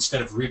it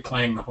instead of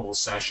replaying the whole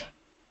session.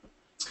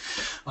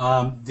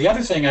 The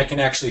other thing I can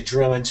actually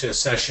drill into a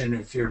session,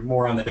 if you're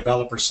more on the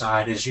developer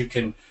side, is you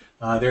can,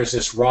 there's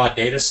this raw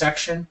data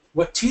section.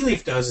 What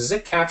Tealeaf does is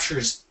it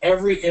captures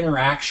every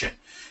interaction,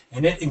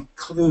 and it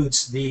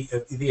includes the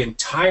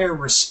entire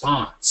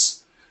response.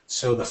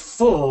 So the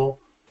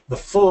full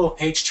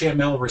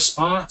HTML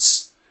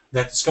response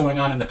that's going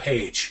on in the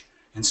page.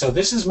 And so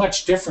this is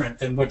much different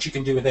than what you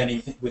can do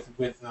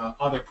with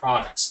other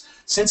products.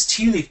 Since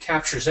Tealeaf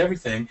captures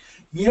everything,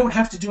 you don't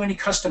have to do any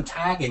custom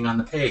tagging on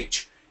the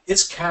page.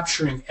 It's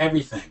capturing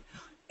everything.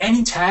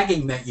 Any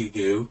tagging that you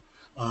do,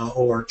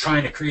 or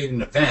trying to create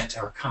an event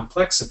or a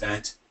complex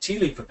event,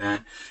 Tealeaf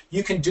event,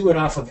 you can do it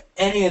off of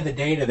any of the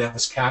data that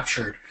was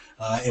captured,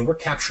 and we're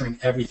capturing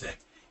everything.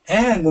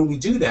 And when we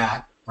do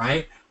that,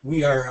 right,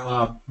 we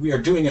are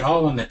doing it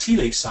all on the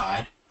Tealeaf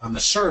side, on the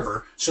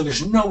server, so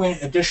there's no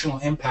additional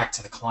impact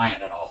to the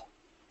client at all.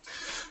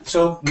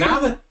 So now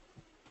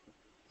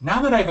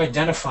that I've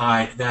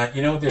identified that,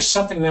 there's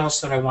something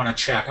else that I want to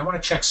check. I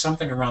want to check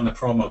something around the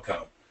promo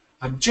code.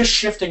 I'm just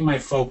shifting my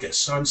focus.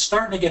 So I'm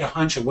starting to get a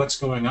hunch of what's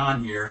going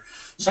on here.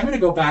 So I'm going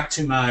to go back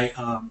to my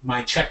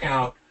my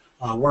checkout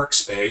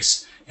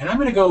workspace, and I'm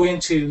going to go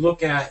into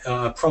look at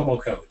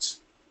promo codes.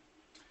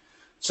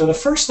 So the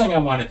first thing I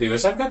want to do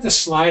is I've got this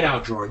slide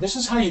out drawer. This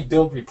is how you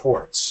build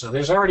reports. So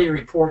there's already a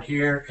report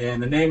here, and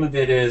the name of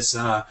it is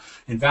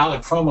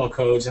invalid promo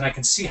codes, and I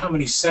can see how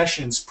many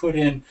sessions put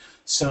in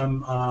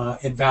some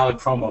invalid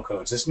promo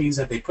codes. This means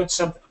that they put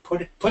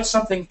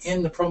something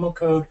in the promo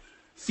code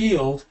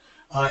field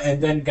and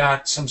then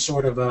got some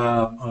sort of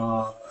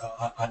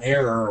an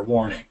error or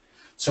warning.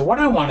 So what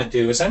I want to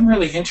do is I'm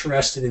really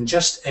interested in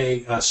just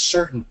a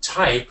certain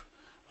type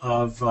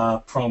of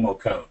promo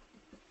code.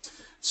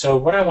 So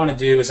what I want to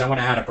do is I want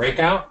to add a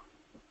breakout,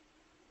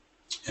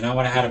 and I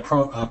want to add a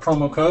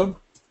promo code,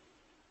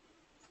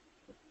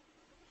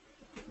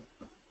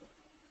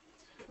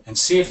 and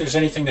see if there's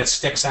anything that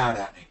sticks out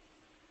at me.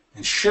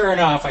 And sure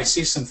enough, I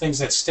see some things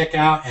that stick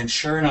out, and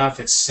sure enough,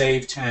 it's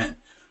save 10.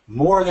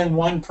 More than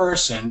one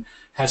person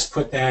has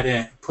put that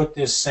in, put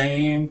this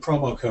same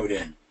promo code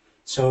in.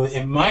 So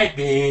it might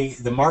be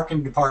the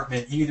marketing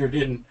department either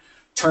didn't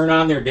turn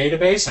on their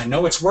database. I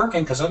know it's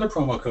working because other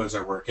promo codes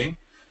are working.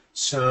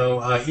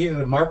 So either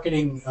the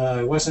marketing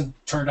wasn't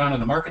turned on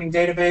in the marketing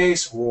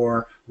database,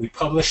 or we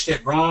published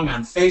it wrong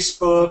on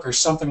Facebook or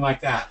something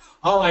like that.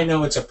 All I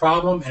know, it's a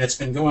problem, and it's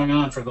been going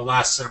on for the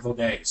last several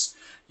days.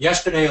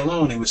 Yesterday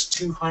alone, it was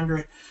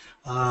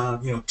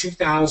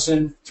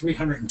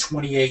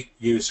 2,328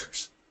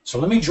 users. So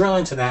let me drill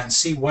into that and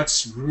see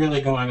what's really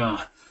going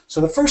on.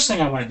 So the first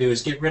thing I want to do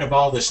is get rid of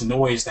all this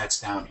noise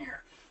that's down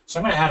here. So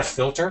I'm going to add a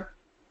filter.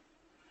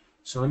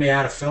 So let me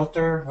add a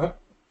filter. Oh,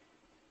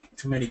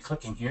 too many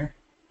clicking here.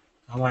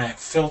 I want to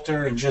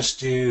filter and just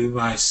do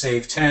my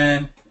save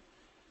 10.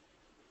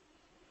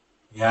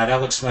 Yeah,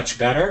 that looks much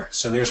better.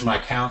 So there's my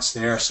counts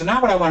there. So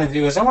now what I want to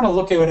do is I want to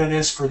look at what it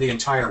is for the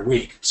entire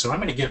week. So I'm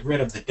going to get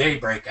rid of the day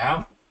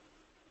breakout.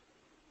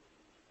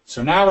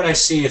 So now what I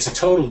see, it's a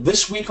total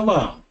this week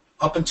alone,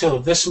 up until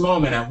this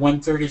moment at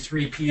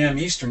 1:33 p.m.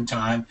 Eastern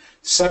Time,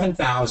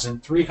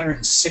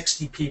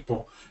 7,360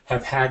 people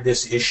have had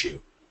this issue.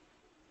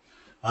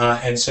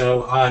 And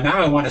so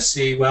now I want to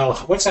see, well,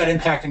 what's that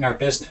impacting our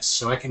business?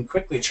 So I can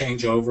quickly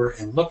change over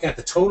and look at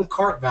the total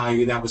cart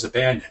value that was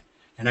abandoned.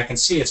 And I can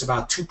see it's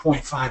about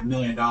 $2.5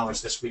 million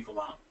this week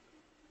alone.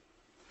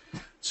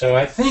 So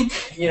I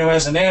think,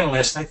 as an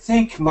analyst, I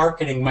think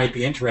marketing might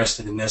be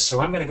interested in this.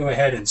 So I'm going to go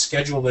ahead and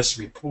schedule this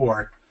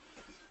report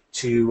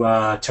to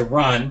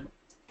run,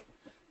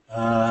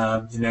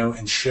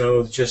 and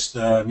show just,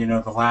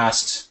 the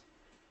last,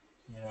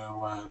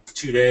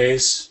 2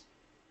 days,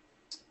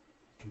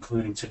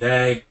 including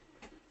today.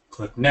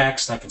 Click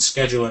next. I can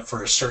schedule it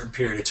for a certain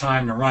period of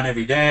time to run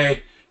every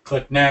day.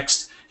 Click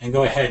next, and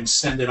go ahead and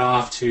send it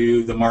off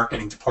to the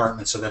marketing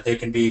department so that they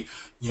can be,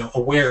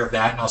 aware of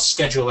that. And I'll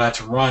schedule that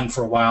to run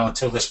for a while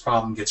until this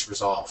problem gets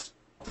resolved.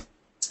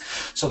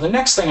 So the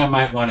next thing I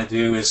might want to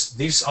do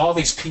is all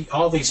these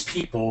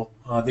people,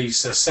 these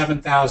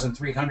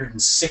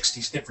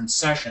 7,360 different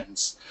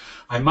sessions.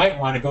 I might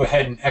want to go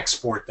ahead and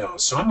export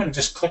those. So I'm going to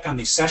just click on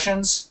these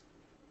sessions.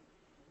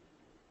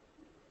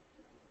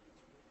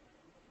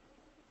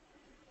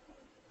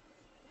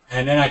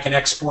 And then I can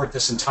export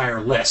this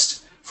entire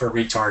list for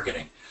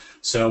retargeting.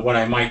 So what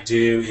I might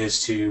do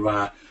is to,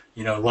 a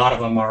lot of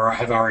them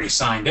have already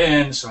signed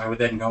in, so I would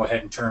then go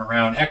ahead and turn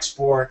around,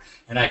 export,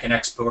 and I can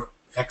export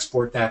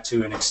that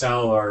to an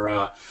Excel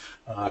or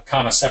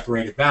comma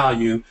separated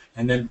value,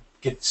 and then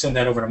send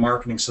that over to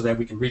marketing so that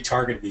we can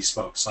retarget these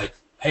folks. Like,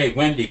 hey,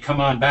 Wendy, come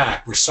on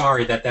back. We're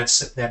sorry that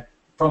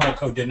promo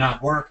code did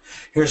not work.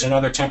 Here's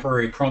another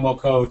temporary promo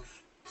code.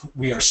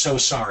 We are so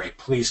sorry.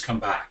 Please come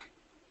back.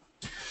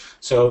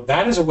 So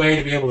that is a way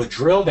to be able to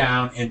drill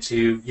down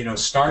into,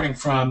 starting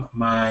from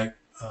my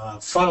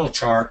funnel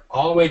chart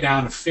all the way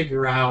down to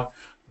figure out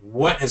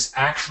what is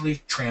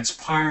actually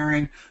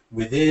transpiring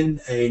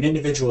within an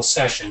individual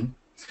session,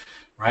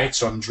 right?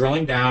 So I'm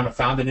drilling down. I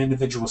found an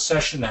individual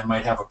session that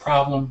might have a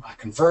problem. I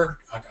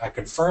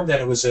confirmed that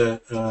it was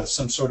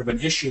some sort of an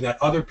issue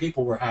that other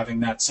people were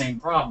having that same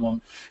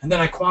problem, and then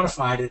I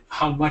quantified it,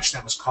 how much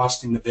that was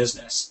costing the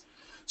business.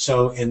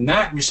 So in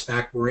that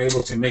respect, we're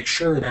able to make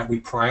sure that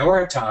we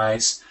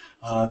prioritize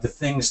the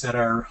things that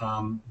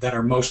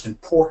are most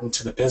important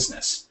to the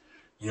business.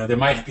 There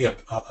might be a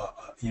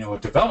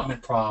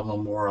development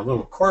problem or a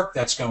little quirk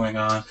that's going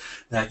on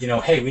that,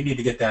 hey, we need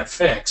to get that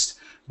fixed.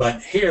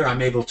 But here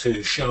I'm able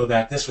to show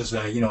that this was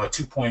a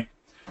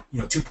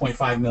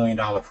 $2.5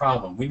 million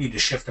problem. We need to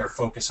shift our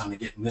focus on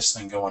getting this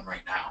thing going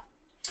right now.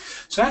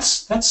 So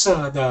that's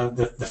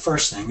the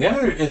first thing. The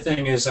other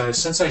thing is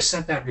since I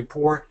sent that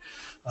report,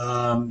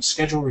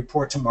 schedule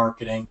report to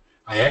marketing,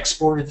 I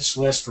exported this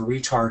list for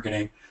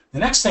retargeting. The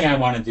next thing I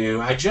want to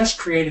do, I just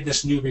created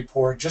this new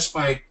report just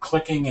by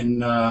clicking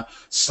and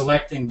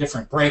selecting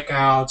different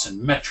breakouts and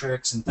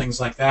metrics and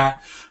things like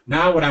that.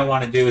 Now what I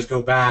want to do is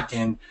go back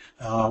and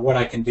what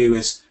I can do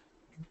is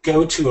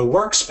go to a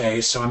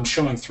workspace, so I'm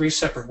showing 3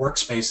 separate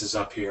workspaces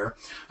up here.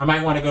 I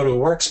might want to go to a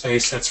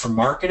workspace that's for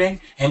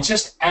marketing and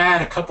just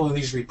add a couple of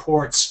these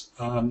reports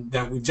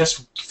that we've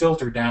just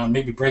filtered down,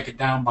 maybe break it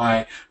down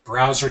by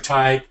browser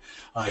type.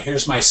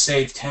 Here's my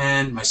Save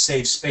 10, my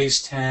Save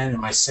Space 10, and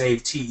my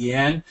Save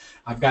TEN.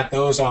 I've got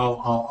those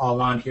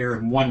all on here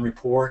in one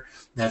report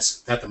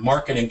that the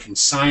marketing can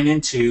sign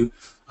into.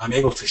 I'm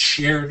able to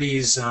share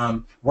these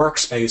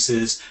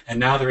workspaces, and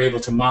now they're able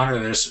to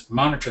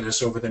monitor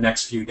this over the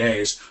next few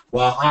days,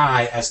 while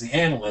I, as the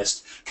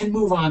analyst, can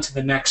move on to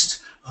the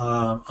next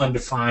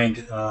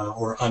undefined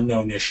or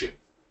unknown issue.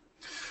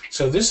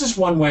 So this is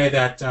one way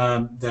that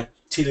that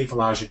Tealeaf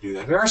allows you to do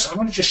that. I'm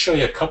going to just show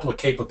you a couple of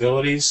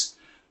capabilities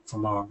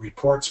from a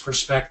reports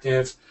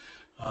perspective.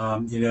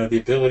 The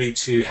ability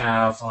to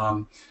have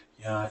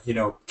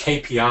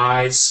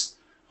KPIs.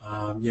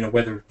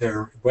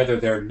 Whether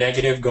they're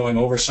negative going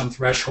over some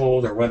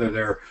threshold or whether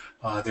they're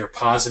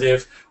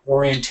positive,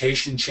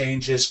 orientation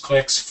changes,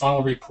 clicks,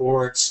 funnel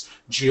reports,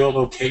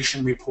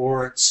 geolocation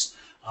reports.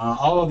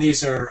 All of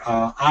these are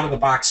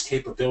out-of-the-box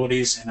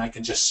capabilities, and I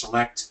can just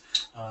select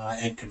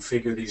and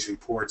configure these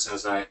reports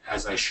as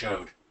I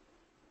showed.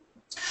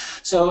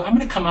 So I'm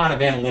going to come out of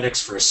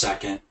analytics for a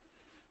second.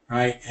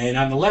 Right, and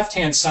on the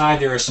left-hand side,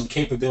 there are some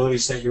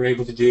capabilities that you're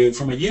able to do.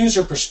 From a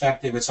user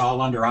perspective, it's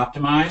all under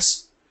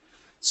Optimize.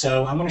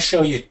 So I'm going to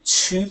show you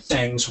 2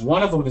 things.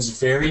 One of them is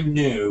very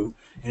new,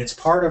 and it's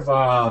part of,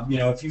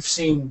 if you've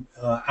seen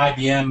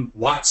IBM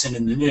Watson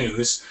in the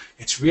news,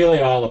 it's really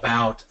all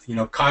about,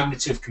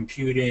 cognitive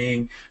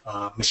computing,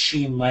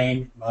 machine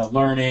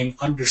learning,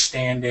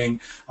 understanding,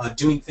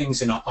 doing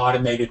things in an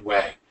automated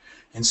way.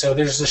 And so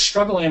there's a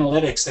Struggle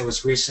Analytics that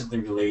was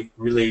recently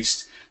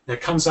released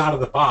that comes out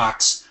of the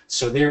box.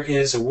 So there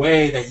is a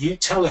way that you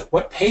tell it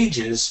what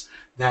pages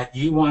that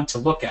you want to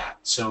look at.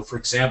 So for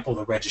example,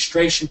 the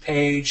registration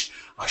page,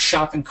 a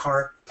shopping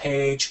cart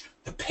page,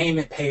 the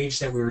payment page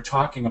that we were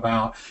talking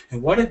about.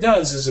 And what it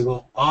does is it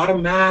will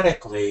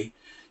automatically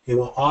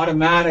do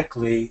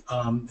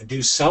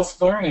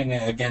self-learning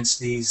against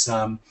these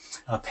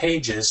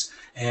pages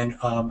and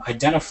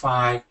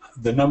identify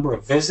the number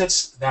of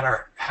visits that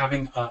are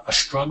having a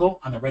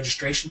struggle on the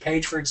registration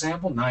page, for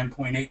example.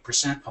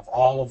 9.8% of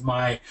all of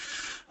my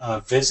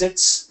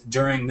visits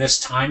during this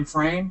time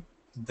frame,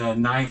 the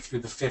 9th through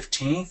the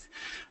 15th,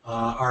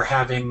 are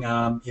having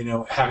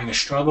having a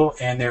struggle,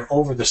 and they're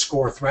over the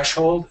score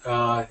threshold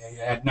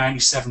at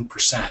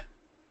 97%.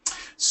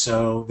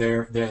 So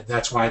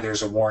that's why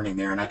there's a warning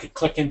there, and I could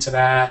click into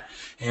that.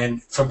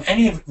 And from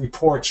any of the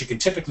reports, you can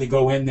typically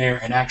go in there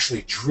and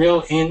actually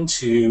drill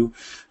into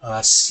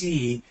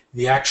see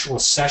the actual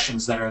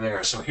sessions that are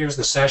there. So here's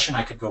the session.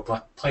 I could go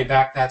play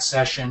back that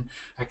session.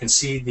 I can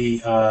see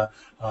the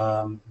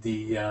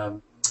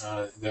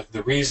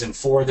reason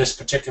for this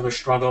particular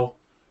struggle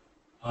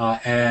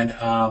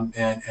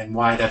and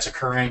why that's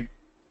occurring.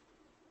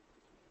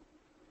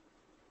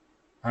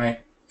 All right.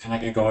 And I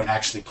can go and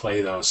actually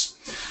play those.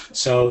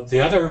 So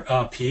the other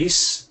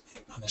piece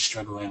on the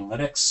Struggle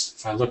Analytics,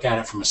 if I look at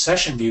it from a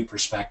session view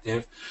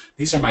perspective,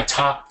 these are my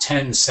top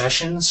 10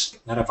 sessions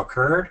that have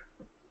occurred.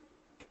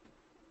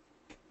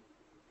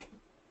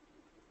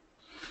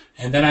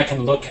 And then I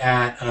can look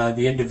at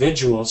the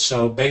individuals.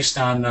 So based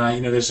on,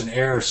 there's an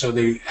error. So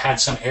they had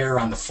some error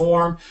on the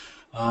form.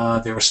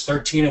 There was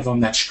 13 of them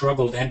that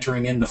struggled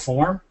entering in the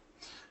form.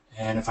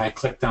 And if I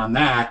clicked on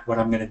that, what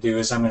I'm going to do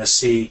is I'm going to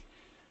see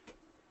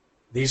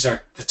these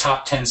are the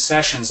top 10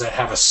 sessions that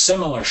have a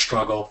similar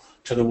struggle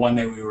to the one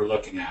that we were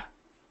looking at.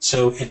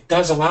 So it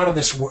does a lot of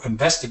this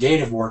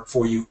investigative work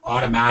for you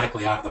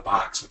automatically out of the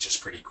box, which is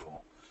pretty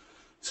cool.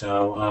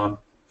 So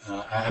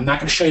I'm not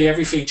going to show you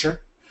every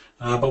feature,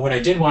 but what I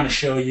did want to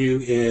show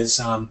you is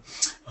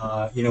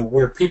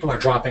where people are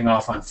dropping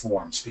off on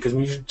forms. Because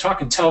when you're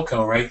talking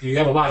telco, right, you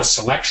have a lot of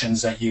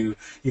selections that you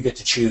get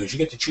to choose. You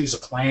get to choose a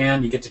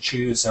plan. You get to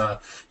choose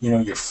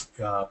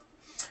your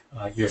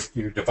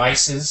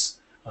devices.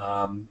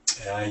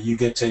 You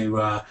get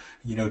to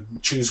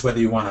choose whether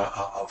you want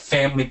a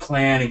family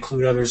plan,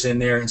 include others in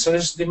there, and so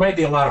there might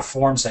be a lot of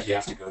forms that you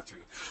have to go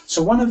through.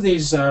 So one of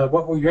these,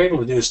 what you're able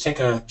to do is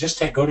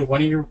go to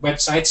one of your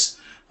websites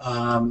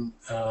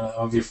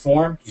of your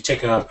form. You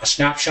take a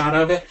snapshot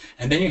of it,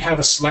 and then you have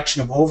a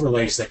selection of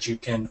overlays that you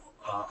can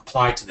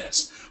apply to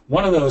this.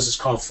 One of those is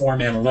called Form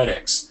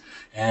Analytics,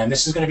 and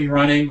this is going to be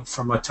running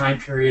from a time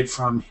period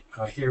from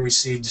here we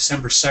see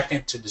December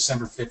 2nd to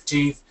December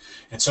 15th.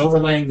 It's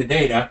overlaying the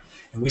data,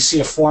 and we see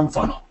a form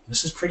funnel.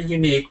 This is pretty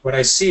unique. What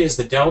I see is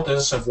the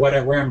deltas of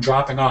where I'm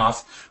dropping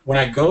off. When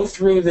I go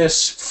through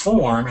this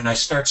form and I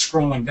start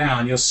scrolling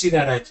down, you'll see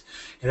that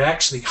it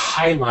actually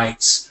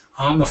highlights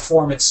on the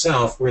form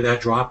itself where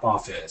that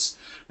drop-off is.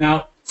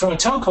 Now, from a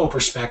telco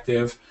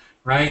perspective,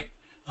 right,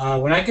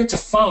 when I get to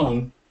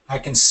phone, I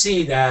can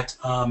see that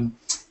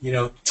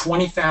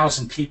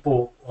 20,000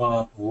 people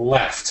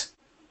left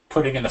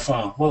putting in the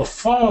phone. Well, the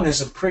phone is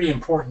a pretty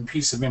important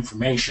piece of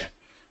information.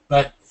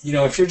 But,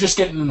 if you're just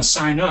getting them to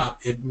sign up,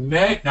 it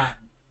may not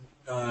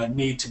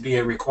need to be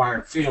a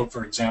required field,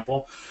 for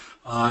example.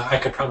 I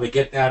could probably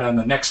get that on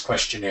the next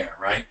questionnaire,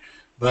 right?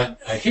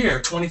 But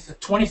here,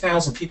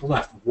 20,000 people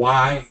left.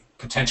 Why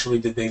potentially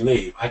did they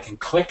leave? I can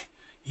click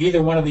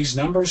either one of these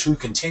numbers, who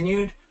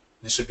continued.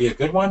 This would be a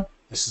good one.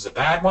 This is a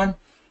bad one.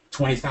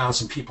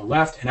 20,000 people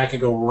left, and I can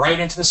go right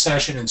into the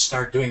session and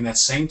start doing that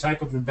same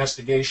type of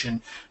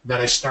investigation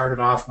that I started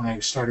off when I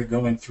started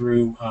going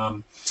through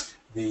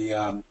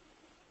the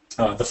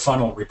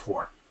funnel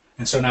report.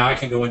 And so now I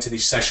can go into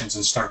these sessions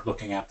and start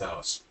looking at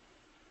those.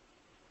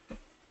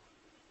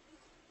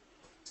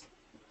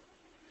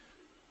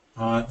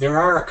 There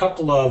are a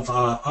couple of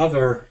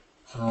other,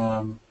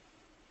 I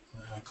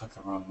clicked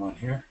the wrong one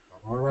here,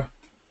 Aurora.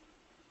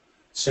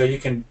 So you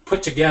can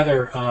put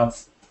together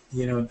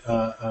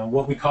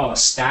what we call a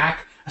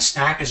stack. A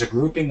stack is a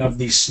grouping of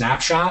these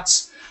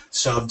snapshots,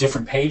 so of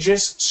different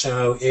pages.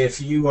 So if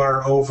you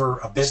are over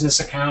a business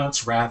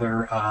accounts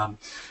rather,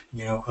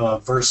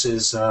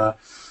 versus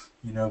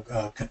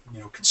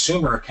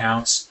consumer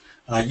accounts,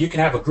 you can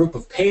have a group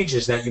of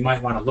pages that you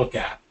might want to look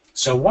at.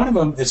 So one of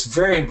them that's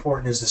very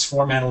important is this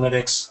form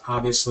analytics,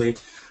 obviously.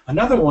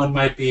 Another one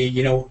might be,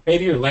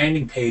 maybe your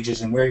landing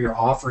pages and where your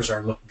offers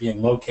are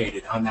being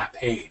located on that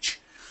page.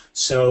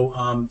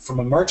 So from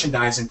a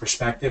merchandising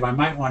perspective, I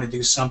might want to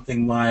do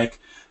something like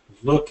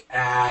look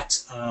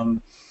at,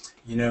 an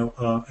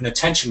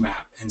attention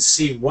map and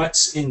see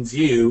what's in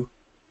view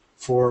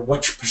for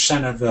which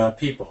percent of the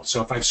people.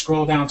 So if I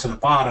scroll down to the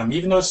bottom,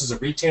 even though this is a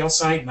retail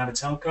site, not a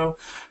telco,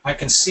 I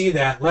can see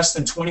that less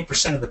than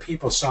 20% of the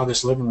people saw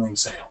this living room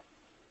sale.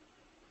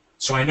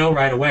 So I know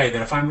right away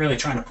that if I'm really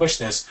trying to push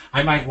this,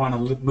 I might want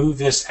to move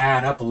this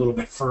ad up a little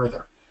bit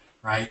further,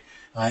 right?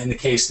 In the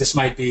case, this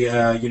might be,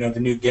 the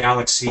new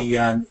Galaxy,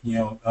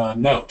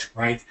 Note,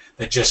 right,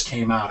 that just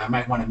came out. I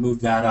might want to move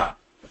that up.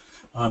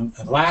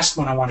 The last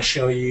one I want to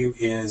show you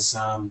is,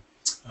 I'm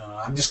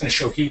just going to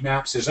show heat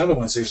maps. There's other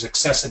ones. There's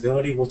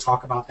accessibility. We'll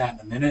talk about that in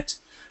a minute.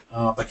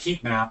 But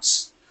heat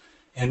maps.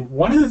 And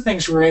one of the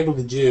things we're able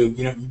to do,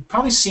 you've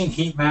probably seen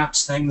heat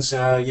maps things,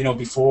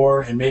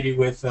 before, and maybe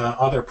with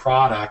other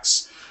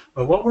products.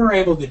 But what we're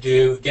able to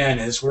do, again,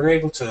 is we're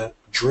able to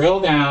drill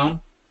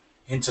down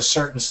into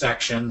certain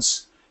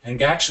sections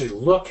and actually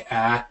look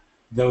at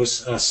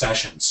those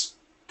sessions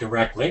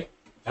directly.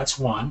 That's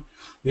one.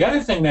 The other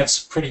thing that's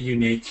pretty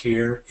unique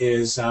here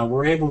is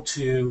we're able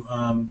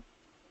to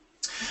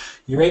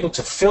you're able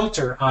to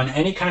filter on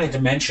any kind of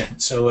dimension.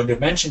 So a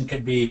dimension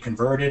could be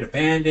converted,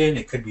 abandoned.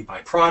 It could be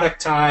by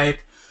product type.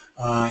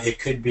 It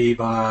could be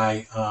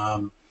by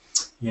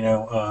the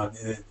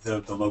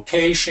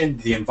location,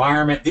 the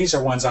environment. These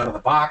are ones out of the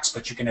box,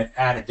 but you can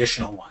add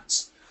additional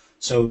ones.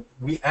 So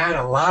we add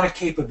a lot of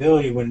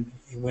capability when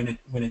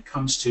it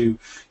comes to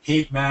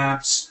heat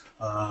maps,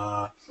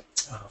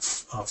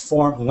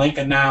 form link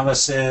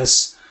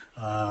analysis,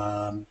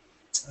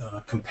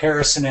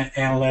 comparison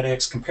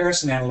analytics.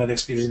 Comparison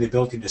analytics gives you the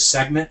ability to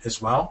segment as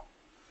well.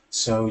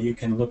 So you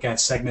can look at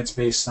segments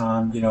based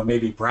on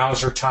maybe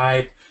browser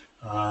type,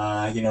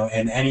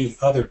 and any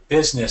other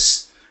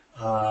business.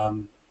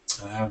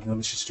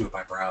 Let's just do it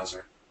by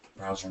browser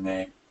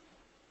name,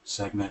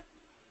 segment.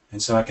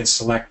 And so I can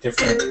select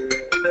different.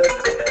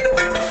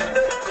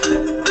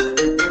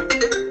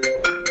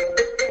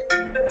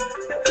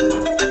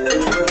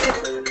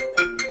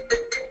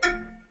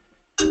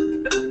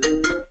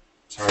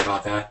 Sorry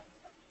about that.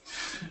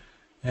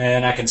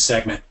 And I can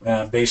segment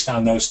based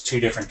on those two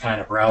different kind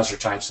of browser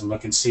types and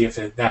look and see if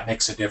that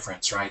makes a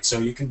difference, right? So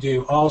you can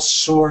do all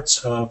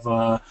sorts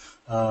of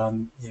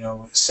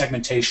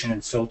segmentation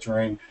and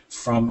filtering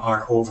from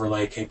our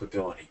overlay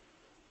capability.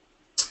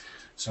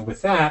 So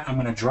with that, I'm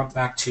going to jump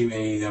back to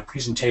a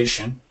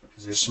presentation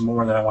because there's some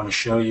more that I want to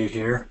show you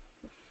here.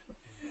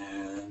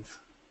 And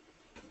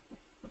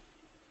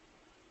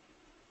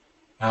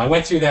I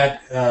went through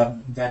that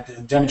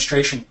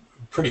demonstration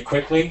pretty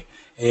quickly.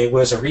 It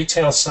was a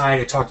retail site.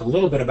 I talked a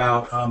little bit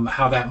about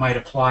how that might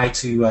apply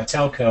to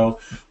telco.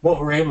 What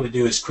we're able to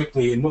do is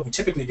quickly, and what we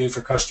typically do for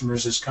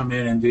customers is come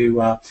in and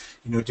do a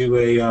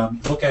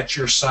look at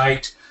your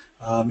site,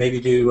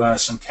 maybe do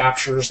some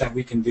captures that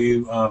we can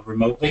do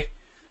remotely.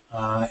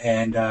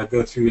 And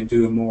go through and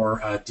do a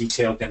more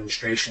detailed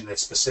demonstration that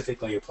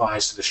specifically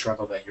applies to the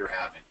struggle that you're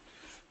having.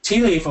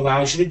 Tealeaf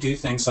allows you to do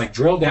things like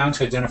drill down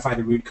to identify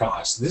the root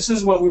cause. This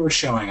is what we were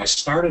showing. I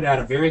started at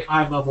a very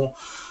high level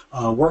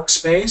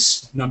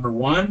workspace, number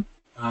one.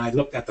 I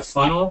looked at the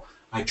funnel.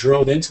 I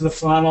drilled into the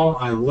funnel.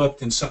 I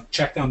looked and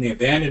checked on the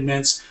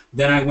abandonments.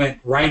 Then I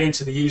went right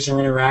into the user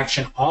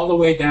interaction all the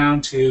way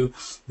down to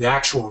the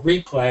actual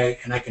replay,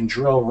 and I can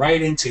drill right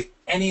into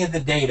any of the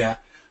data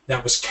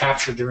that was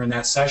captured during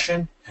that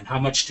session. And how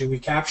much do we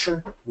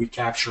capture? We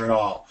capture it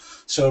all.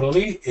 So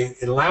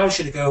it allows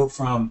you to go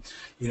from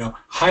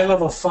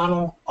high-level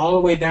funnel all the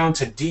way down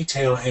to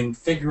detail and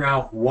figure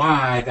out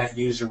why that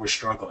user was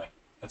struggling.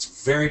 That's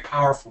a very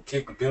powerful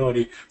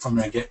capability from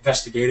an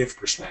investigative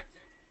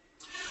perspective.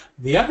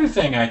 The other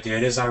thing I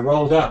did is I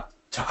rolled up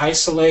to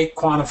isolate,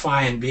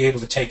 quantify, and be able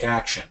to take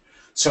action.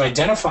 So I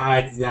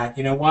identified that,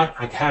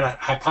 I had a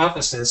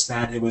hypothesis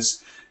that it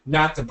was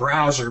not the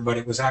browser, but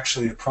it was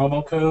actually the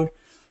promo code.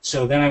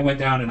 So then I went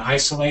down and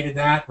isolated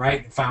that,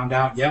 right, and found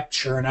out, yep,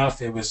 sure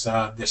enough, it was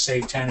the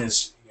Save 10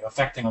 is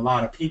affecting a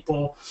lot of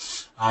people.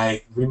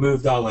 I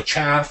removed all the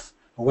chaff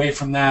away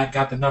from that,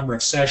 got the number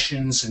of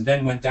sessions, and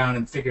then went down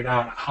and figured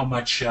out how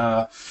much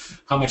that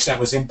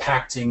was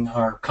impacting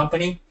our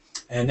company,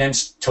 and then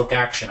took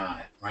action on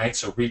it, right?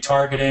 So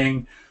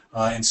retargeting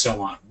and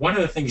so on. One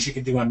of the things you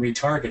can do on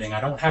retargeting,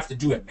 I don't have to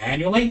do it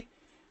manually.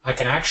 I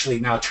can actually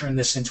now turn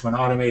this into an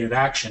automated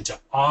action to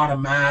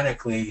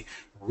automatically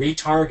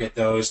retarget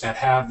those that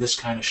have this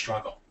kind of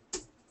struggle.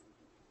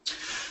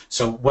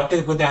 So what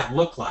would that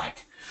look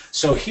like?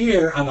 So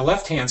here on the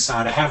left-hand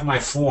side, I have my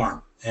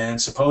form.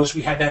 And suppose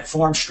we had that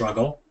form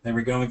struggle that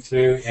we're going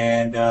through,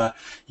 and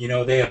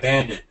they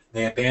abandoned.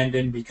 They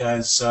abandoned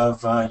because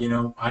of I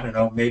don't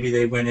know, maybe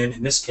they went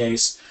in this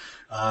case,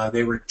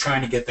 they were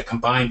trying to get the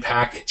combined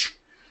package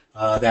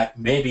that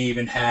maybe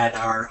even had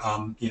our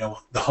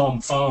the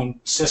home phone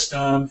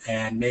system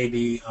and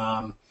maybe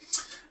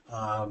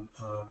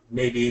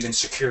maybe even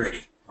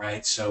security,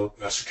 right? So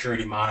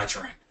security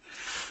monitoring.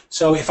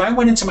 So if I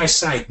went into my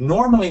site,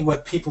 normally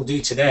what people do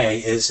today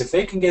is if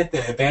they can get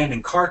the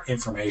abandoned cart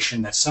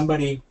information that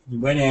somebody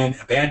went in,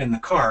 abandoned the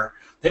cart,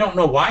 they don't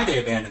know why they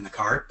abandoned the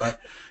cart, but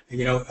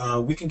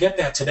we can get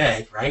that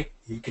today, right?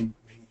 You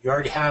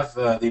already have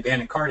the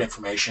abandoned cart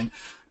information.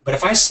 But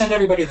if I send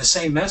everybody the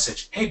same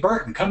message, hey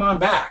Burton, come on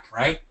back,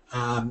 right?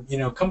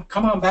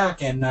 Come on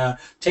back and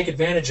take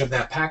advantage of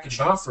that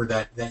packaged offer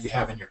that you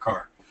have in your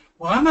cart.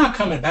 Well, I'm not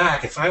coming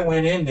back if I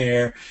went in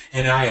there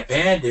and I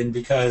abandoned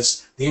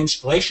because the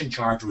installation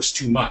charge was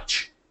too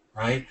much,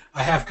 right?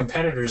 I have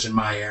competitors in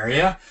my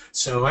area,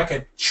 so I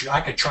could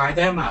try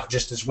them out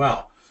just as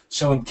well.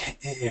 So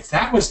if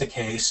that was the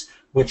case,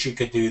 what you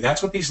could do,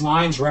 that's what these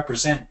lines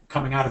represent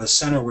coming out of the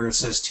center where it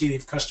says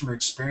Tealeaf Customer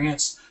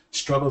Experience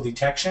Struggle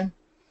Detection.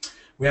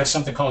 We have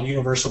something called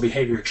Universal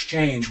Behavior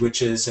Exchange,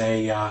 which is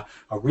a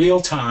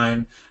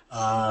real-time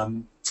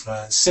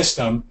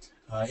system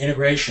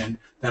integration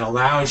that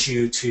allows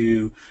you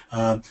to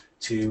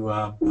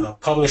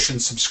publish and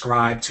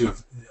subscribe to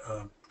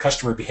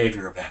customer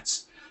behavior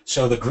events.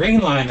 So the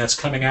green line that's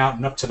coming out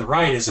and up to the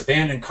right is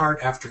abandoned cart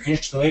after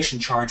installation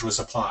charge was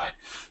applied.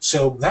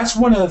 So that's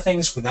one of the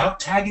things, without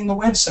tagging the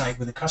website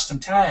with a custom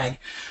tag,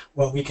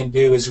 what we can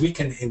do is we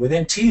can,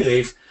 within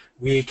Tealeaf,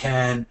 we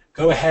can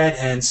go ahead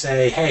and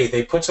say, hey,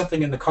 they put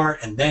something in the cart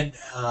and then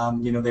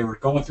they were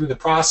going through the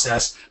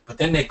process, but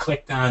then they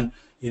clicked on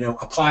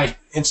apply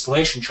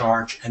installation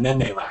charge, and then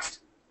they left.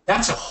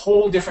 That's a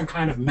whole different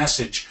kind of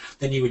message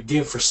than you would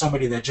give for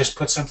somebody that just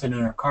put something in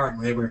their cart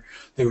and they were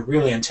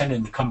really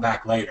intending to come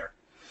back later.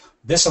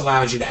 This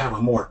allows you to have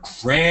a more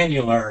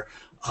granular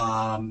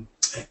and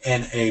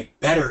a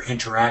better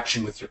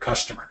interaction with your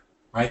customer,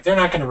 right? They're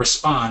not going to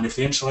respond if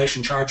the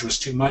installation charge was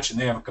too much and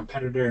they have a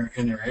competitor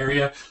in their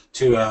area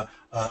to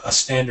a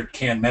standard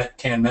canned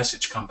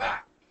message come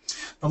back.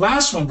 The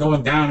last one,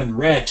 going down in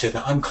red to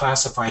the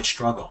unclassified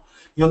struggle.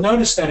 You'll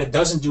notice that it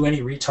doesn't do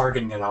any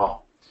retargeting at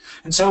all.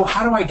 And so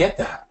how do I get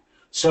that?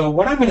 So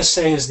what I'm going to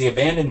say is the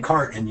abandoned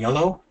cart in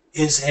yellow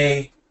is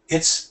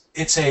it's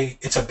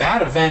a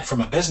bad event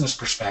from a business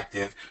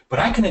perspective, but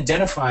I can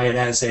identify it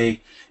as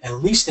at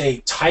least a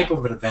type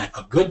of an event,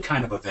 a good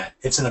kind of event.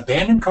 It's an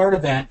abandoned cart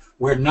event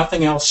where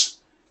nothing else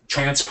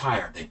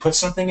transpired. They put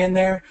something in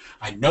there.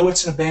 I know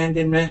it's an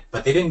abandonment,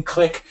 but they didn't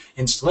click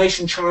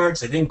installation charge.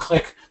 They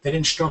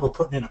didn't struggle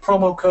putting in a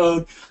promo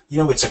code.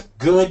 It's a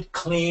good,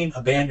 clean,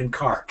 abandoned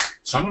cart.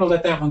 So I'm going to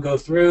let that one go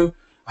through.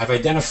 I've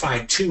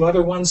identified two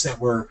other ones that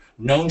were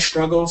known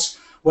struggles.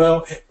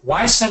 Well,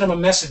 why send them a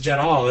message at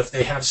all if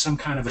they have some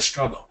kind of a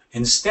struggle?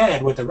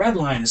 Instead, what the red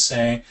line is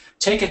saying,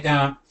 take it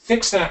down,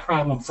 fix that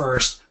problem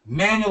first,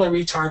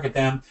 manually retarget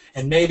them,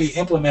 and maybe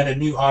implement a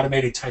new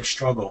automated type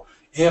struggle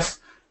if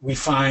we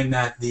find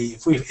that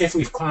if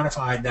we've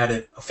quantified that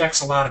it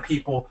affects a lot of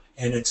people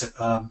and it's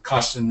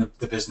costing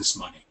the business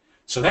money.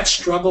 So that's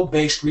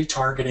struggle-based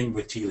retargeting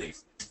with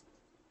Tealeaf.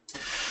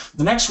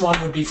 The next one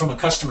would be from a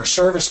customer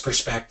service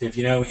perspective.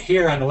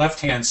 Here on the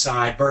left-hand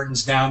side,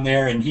 Burton's down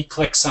there and he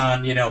clicks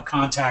on,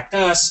 contact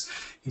us.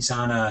 He's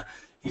on a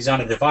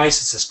device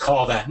that says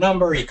call that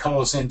number. He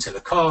calls into the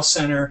call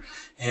center.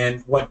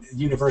 And what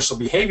Universal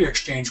Behavior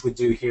Exchange would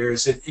do here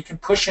is it can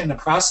push in the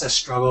process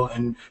struggle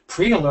and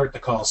pre-alert the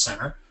call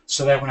center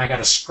so that when I got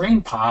a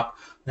screen pop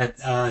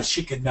that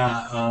she could,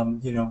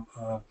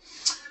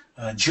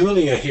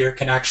 Julia here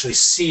can actually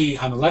see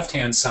on the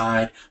left-hand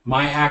side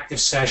my active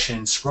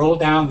session, scroll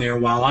down there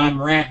while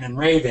I'm ranting and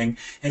raving,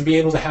 and be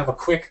able to have a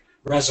quick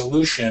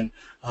resolution,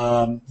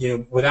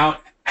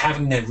 without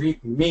having to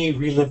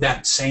relive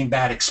that same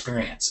bad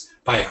experience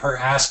by her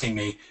asking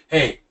me,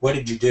 hey, what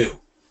did you do?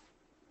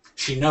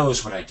 She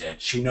knows what I did.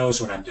 She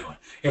knows what I'm doing.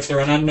 If they're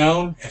an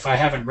unknown, if I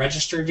haven't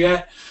registered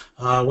yet,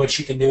 what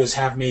she can do is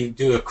have me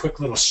do a quick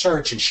little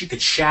search and she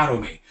could shadow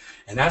me.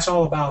 And that's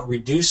all about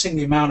reducing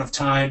the amount of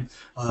time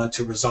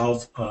to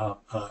resolve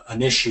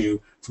an issue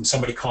from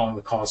somebody calling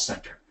the call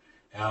center.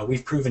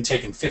 We've proven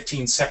taking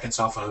 15 seconds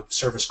off of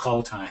service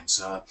call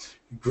times.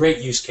 Great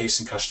use case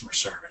in customer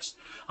service.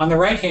 On the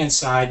right-hand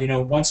side,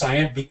 once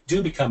I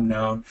do become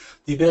known,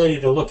 the ability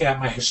to look at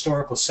my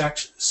historical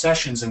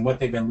sessions and what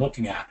they've been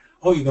looking at.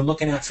 Oh, you've been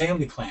looking at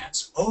family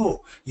plans.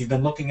 Oh, you've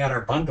been looking at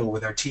our bundle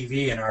with our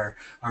TV and our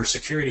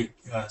security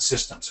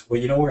systems.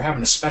 Well, we're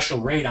having a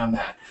special rate on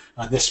that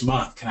this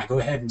month. Can I go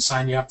ahead and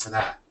sign you up for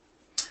that?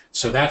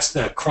 So that's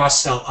the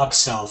cross-sell,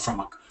 upsell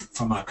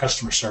from a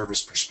customer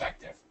service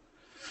perspective.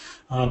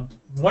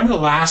 One of the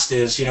last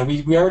is,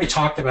 we already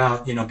talked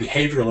about,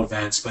 behavioral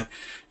events, but,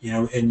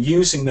 and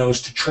using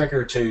those to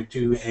trigger to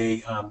do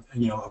a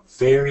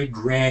very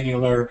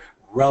granular,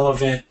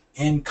 relevant,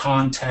 in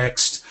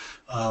context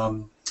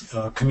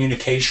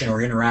communication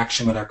or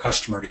interaction with our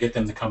customer to get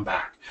them to come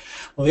back.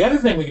 Well, the other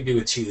thing we can do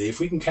with Tealeaf,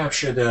 we can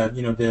capture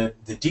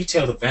the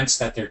detailed events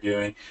that they're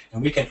doing,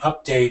 and we can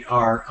update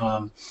our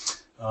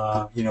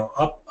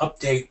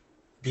update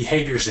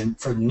behaviors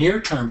for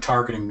near-term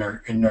targeting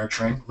and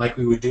nurturing, like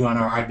we would do on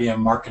our IBM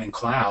Marketing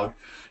Cloud,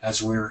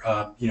 as we're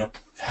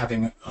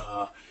having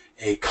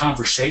a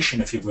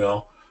conversation, if you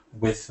will,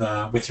 with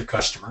your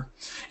customer.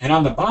 And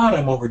on the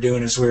bottom, what we're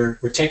doing is we're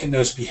taking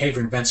those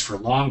behavior events for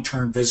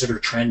long-term visitor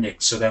trending,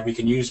 so that we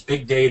can use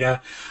big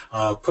data,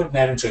 putting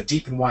that into a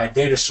deep and wide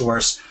data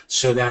source,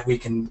 so that we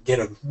can get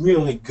a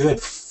really good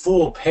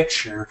full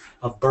picture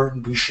of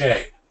Burton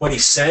Boucher, what he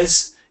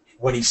says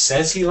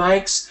he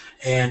likes,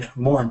 and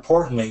more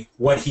importantly,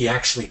 what he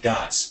actually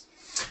does.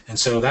 And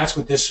so that's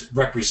what this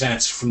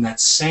represents. From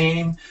that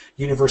same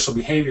universal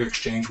behavior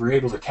exchange, we're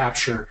able to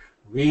capture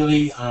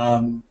really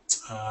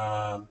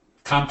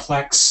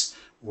complex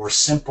or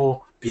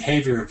simple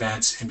behavior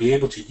events and be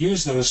able to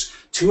use those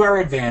to our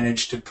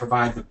advantage to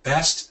provide the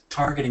best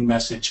targeting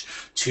message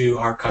to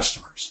our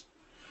customers.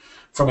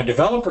 From a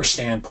developer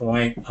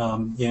standpoint,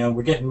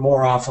 we're getting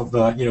more off of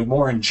the,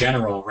 more in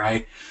general,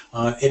 right?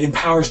 It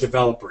empowers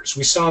developers.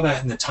 We saw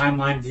that in the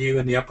timeline view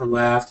in the upper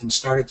left, and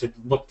started to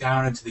look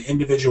down into the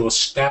individual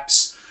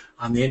steps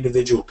on the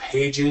individual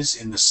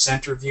pages in the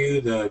center view,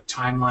 the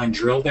timeline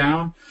drill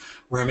down,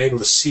 where I'm able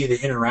to see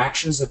the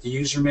interactions that the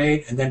user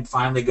made, and then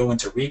finally go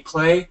into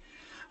replay.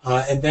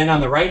 And then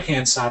on the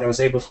right-hand side, I was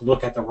able to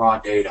look at the raw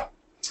data.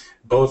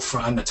 Both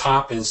on the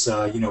top is,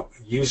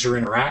 user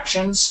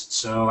interactions,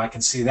 so I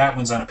can see that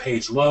one's on a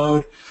page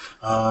load,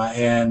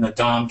 and the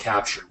DOM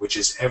capture, which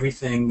is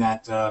everything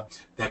that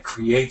that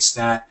creates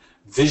that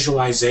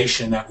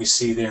visualization that we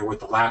see there with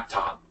the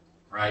laptop,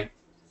 right?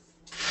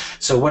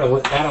 So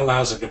what that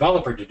allows a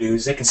developer to do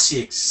is they can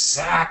see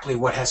exactly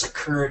what has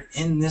occurred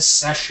in this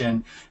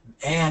session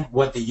and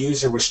what the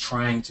user was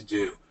trying to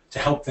do to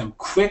help them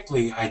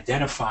quickly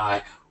identify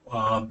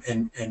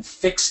and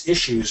fix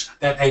issues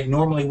that they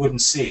normally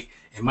wouldn't see.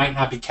 It might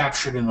not be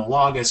captured in the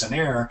log as an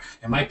error.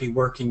 It might be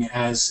working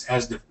as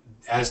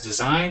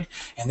designed,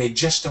 and they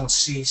just don't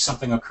see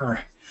something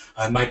occurring.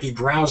 It might be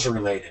browser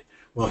related.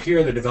 Well,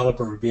 here the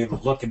developer would be able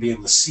to look and be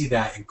able to see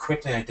that and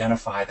quickly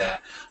identify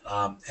that.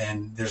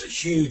 And there's a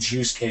huge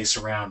use case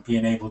around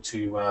being able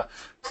to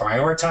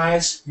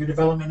prioritize your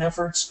development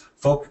efforts,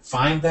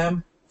 find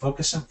them,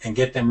 focus them, and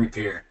get them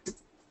repaired.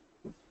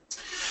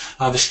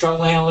 The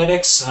struggle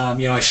analytics,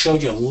 I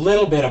showed you a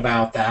little bit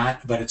about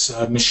that, but it's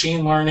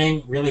machine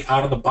learning, really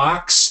out of the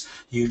box.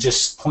 You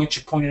just point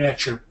it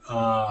at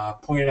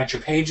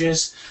your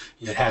pages.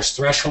 It has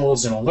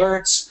thresholds and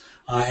alerts,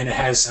 and it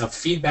has a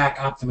feedback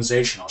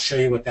optimization. I'll show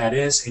you what that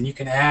is, and you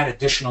can add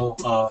additional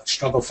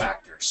struggle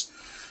factors.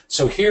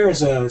 So here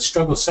is a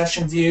struggle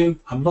session view.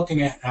 I'm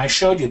looking at, I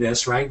showed you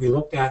this, right? We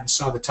looked at and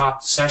saw the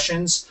top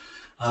sessions.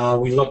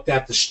 We looked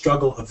at the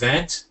struggle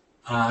event.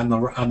 On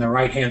the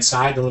right-hand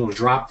side, the little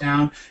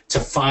drop-down, to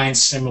find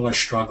similar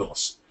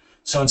struggles.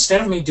 So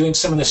instead of me doing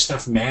some of this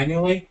stuff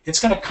manually, it's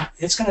gonna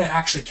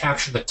actually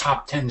capture the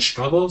top 10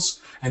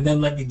 struggles and then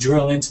let me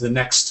drill into the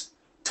next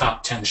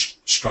top 10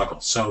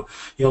 struggles. So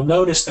you'll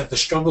notice that the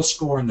struggle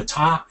score in the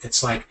top,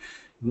 it's like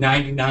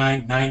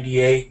 99,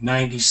 98,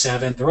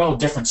 97. They're all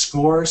different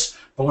scores,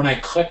 but when I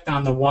clicked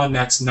on the one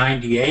that's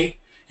 98,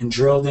 and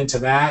drilled into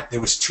that,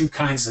 there was two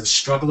kinds of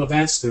struggle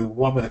events, the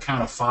one with a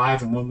count of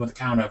 5 and one with a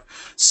count of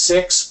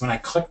 6. When I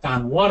clicked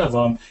on one of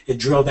them, it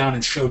drilled down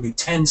and showed me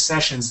 10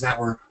 sessions that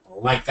were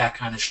like that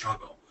kind of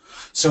struggle.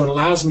 So it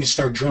allows me to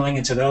start drilling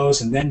into those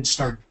and then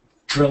start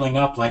drilling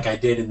up like I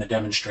did in the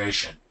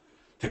demonstration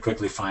to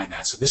quickly find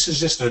that. So this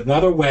is just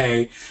another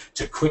way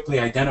to quickly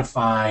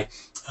identify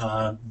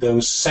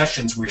those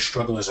sessions where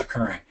struggle is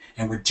occurring.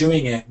 And we're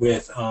doing it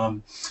with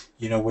some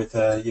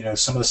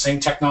of the same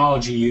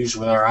technology used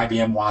with our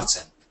IBM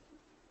Watson.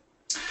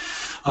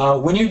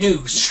 When you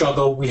do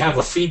struggle, we have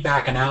a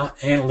feedback and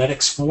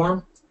analytics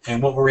form,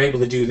 and what we're able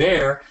to do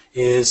there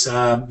is,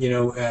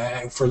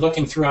 for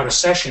looking throughout a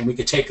session, we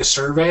could take a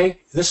survey.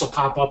 This will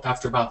pop up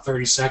after about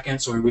 30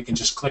 seconds, or we can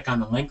just click on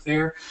the link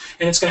there,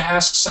 and it's going to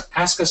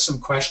ask us some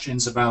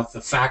questions about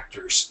the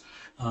factors.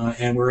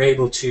 And we're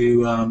able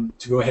to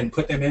go ahead and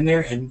put them in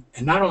there, and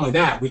not only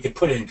that, we could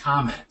put it in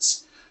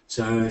comments.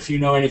 So if you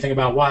know anything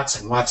about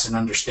Watson, Watson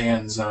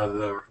understands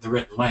the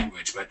written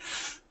language.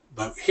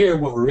 But here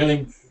what we're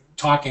really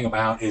talking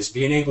about is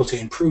being able to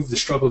improve the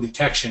struggle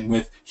detection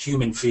with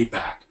human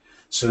feedback.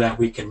 so that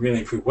we can really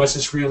improve. Was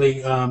this really,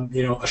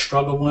 you know, a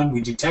struggle one? We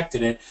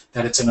detected it,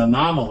 that it's an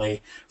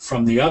anomaly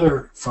from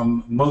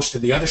most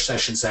of the other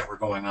sessions that were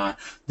going on.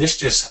 This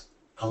just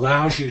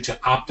allows you to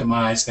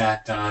optimize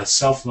that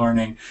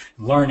self-learning,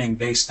 learning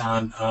based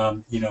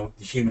on, you know,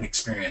 the human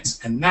experience.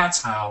 And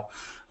that's how,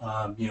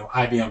 you know,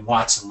 IBM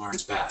Watson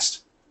learns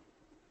best.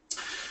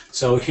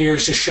 So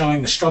here's just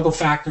showing the struggle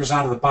factors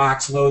out of the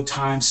box: load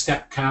time,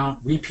 step count,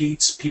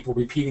 repeats, people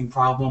repeating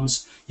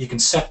problems. You can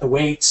set the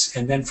weights,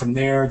 and then from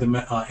there,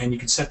 and you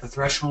can set the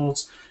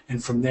thresholds,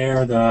 and from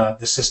there,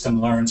 the system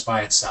learns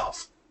by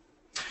itself.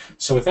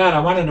 So with that, I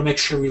wanted to make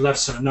sure we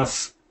left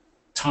enough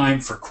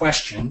time for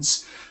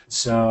questions.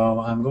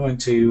 So I'm going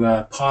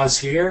to pause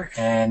here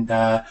and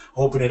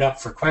open it up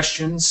for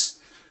questions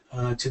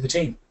to the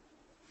team.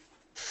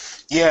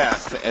 Yeah,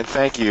 and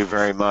thank you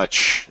very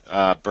much,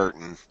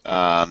 Burton.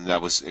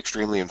 That was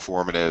extremely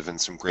informative and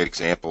some great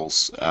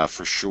examples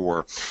for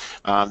sure.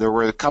 There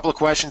were a couple of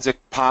questions that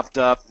popped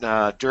up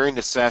during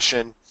the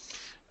session.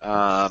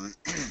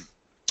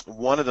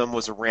 One of them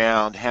was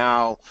around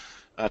how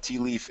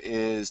Tealeaf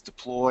is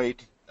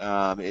deployed.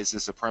 Is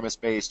this a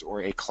premise-based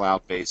or a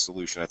cloud-based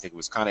solution? I think it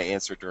was kind of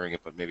answered during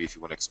it, but maybe if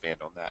you want to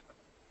expand on that.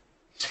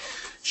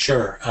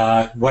 Sure.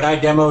 What I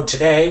demoed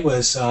today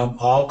was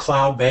all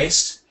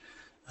cloud-based.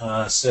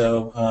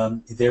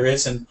 So there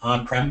is an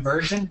on-prem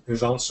version.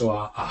 There's also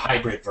a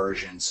hybrid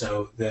version.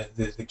 So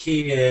the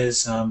key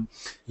is,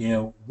 you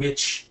know,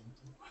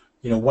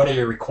 what are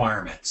your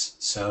requirements?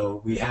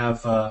 So we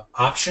have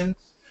options,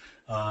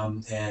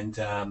 and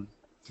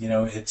you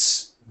know,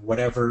 it's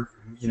whatever's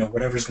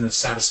going to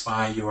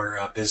satisfy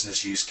your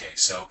business use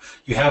case. So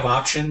you have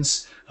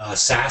options.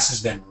 SaaS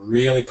has been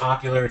really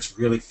popular. It's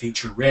really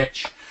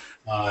feature-rich.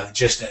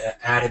 Just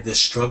added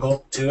this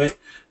struggle to it.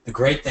 The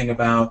great thing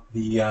about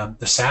the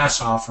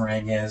SaaS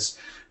offering is,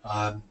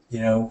 you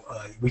know,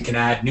 we can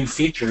add new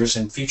features,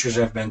 and features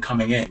have been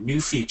coming in. New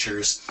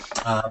features,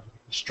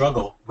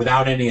 struggle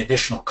without any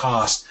additional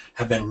cost,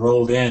 have been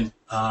rolled in,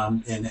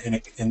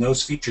 and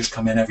those features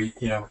come in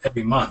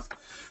every month.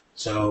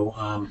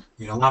 So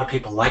you know, a lot of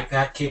people like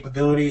that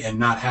capability and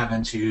not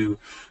having to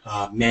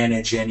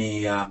manage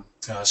any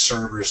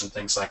servers and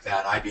things like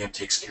that. IBM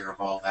takes care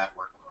of all that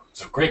workload.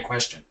 So great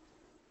question.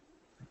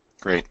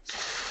 Great.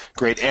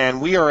 Great, and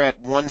we are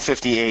at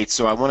 1:58,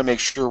 so I want to make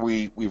sure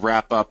we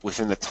wrap up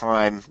within the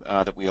time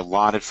that we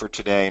allotted for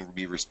today and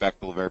be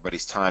respectful of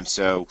everybody's time.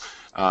 So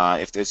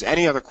if there's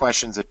any other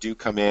questions that do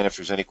come in, if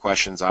there's any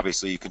questions,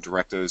 obviously you can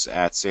direct those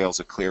at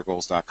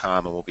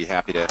sales@cleargoals.com, and we'll be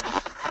happy to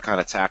kind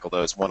of tackle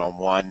those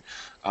one-on-one.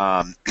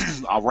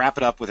 I'll wrap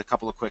it up with a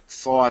couple of quick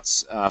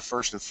thoughts.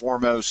 First and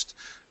foremost,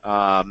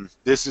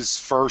 this is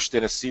first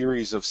in a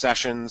series of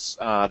sessions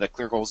that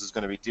ClearGoals is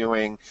going to be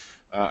doing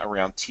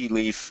around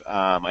Tealeaf.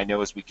 I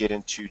know as we get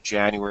into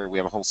January, we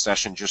have a whole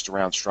session just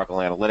around struggle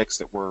analytics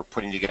that we're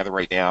putting together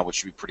right now, which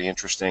should be pretty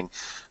interesting.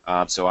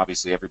 So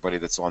obviously everybody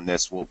that's on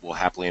this will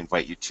happily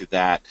invite you to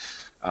that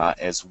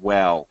as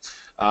well.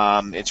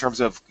 In terms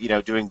of, you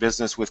know, doing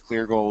business with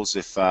ClearGoals,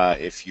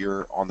 if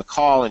you're on the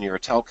call and you're a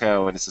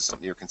telco and this is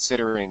something you're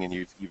considering and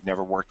you've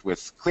never worked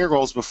with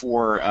ClearGoals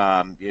before,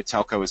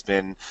 telco has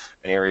been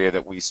an area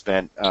that we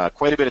spent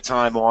quite a bit of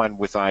time on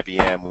with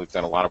IBM. We've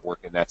done a lot of work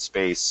in that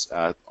space.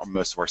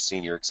 Most of our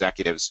senior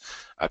executives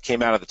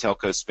came out of the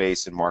telco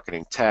space in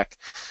marketing tech.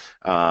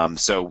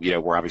 So, you know,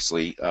 we're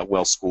obviously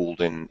well schooled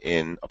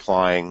in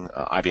applying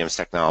IBM's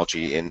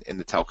technology in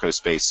the telco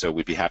space, so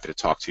we'd be happy to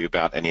talk to you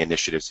about any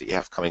initiatives that you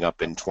have coming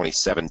up in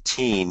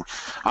 2017.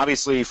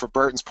 Obviously, for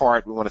Burton's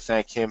part, we want to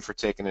thank him for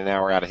taking an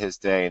hour out of his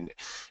day and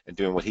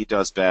doing what he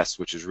does best,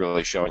 which is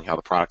really showing how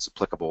the product's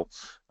applicable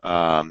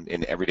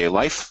in everyday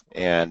life.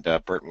 And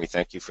Burton, we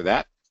thank you for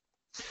that.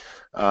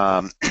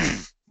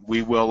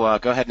 We will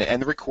go ahead and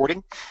end the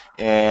recording,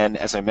 and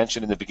as I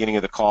mentioned in the beginning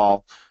of the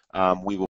call, we will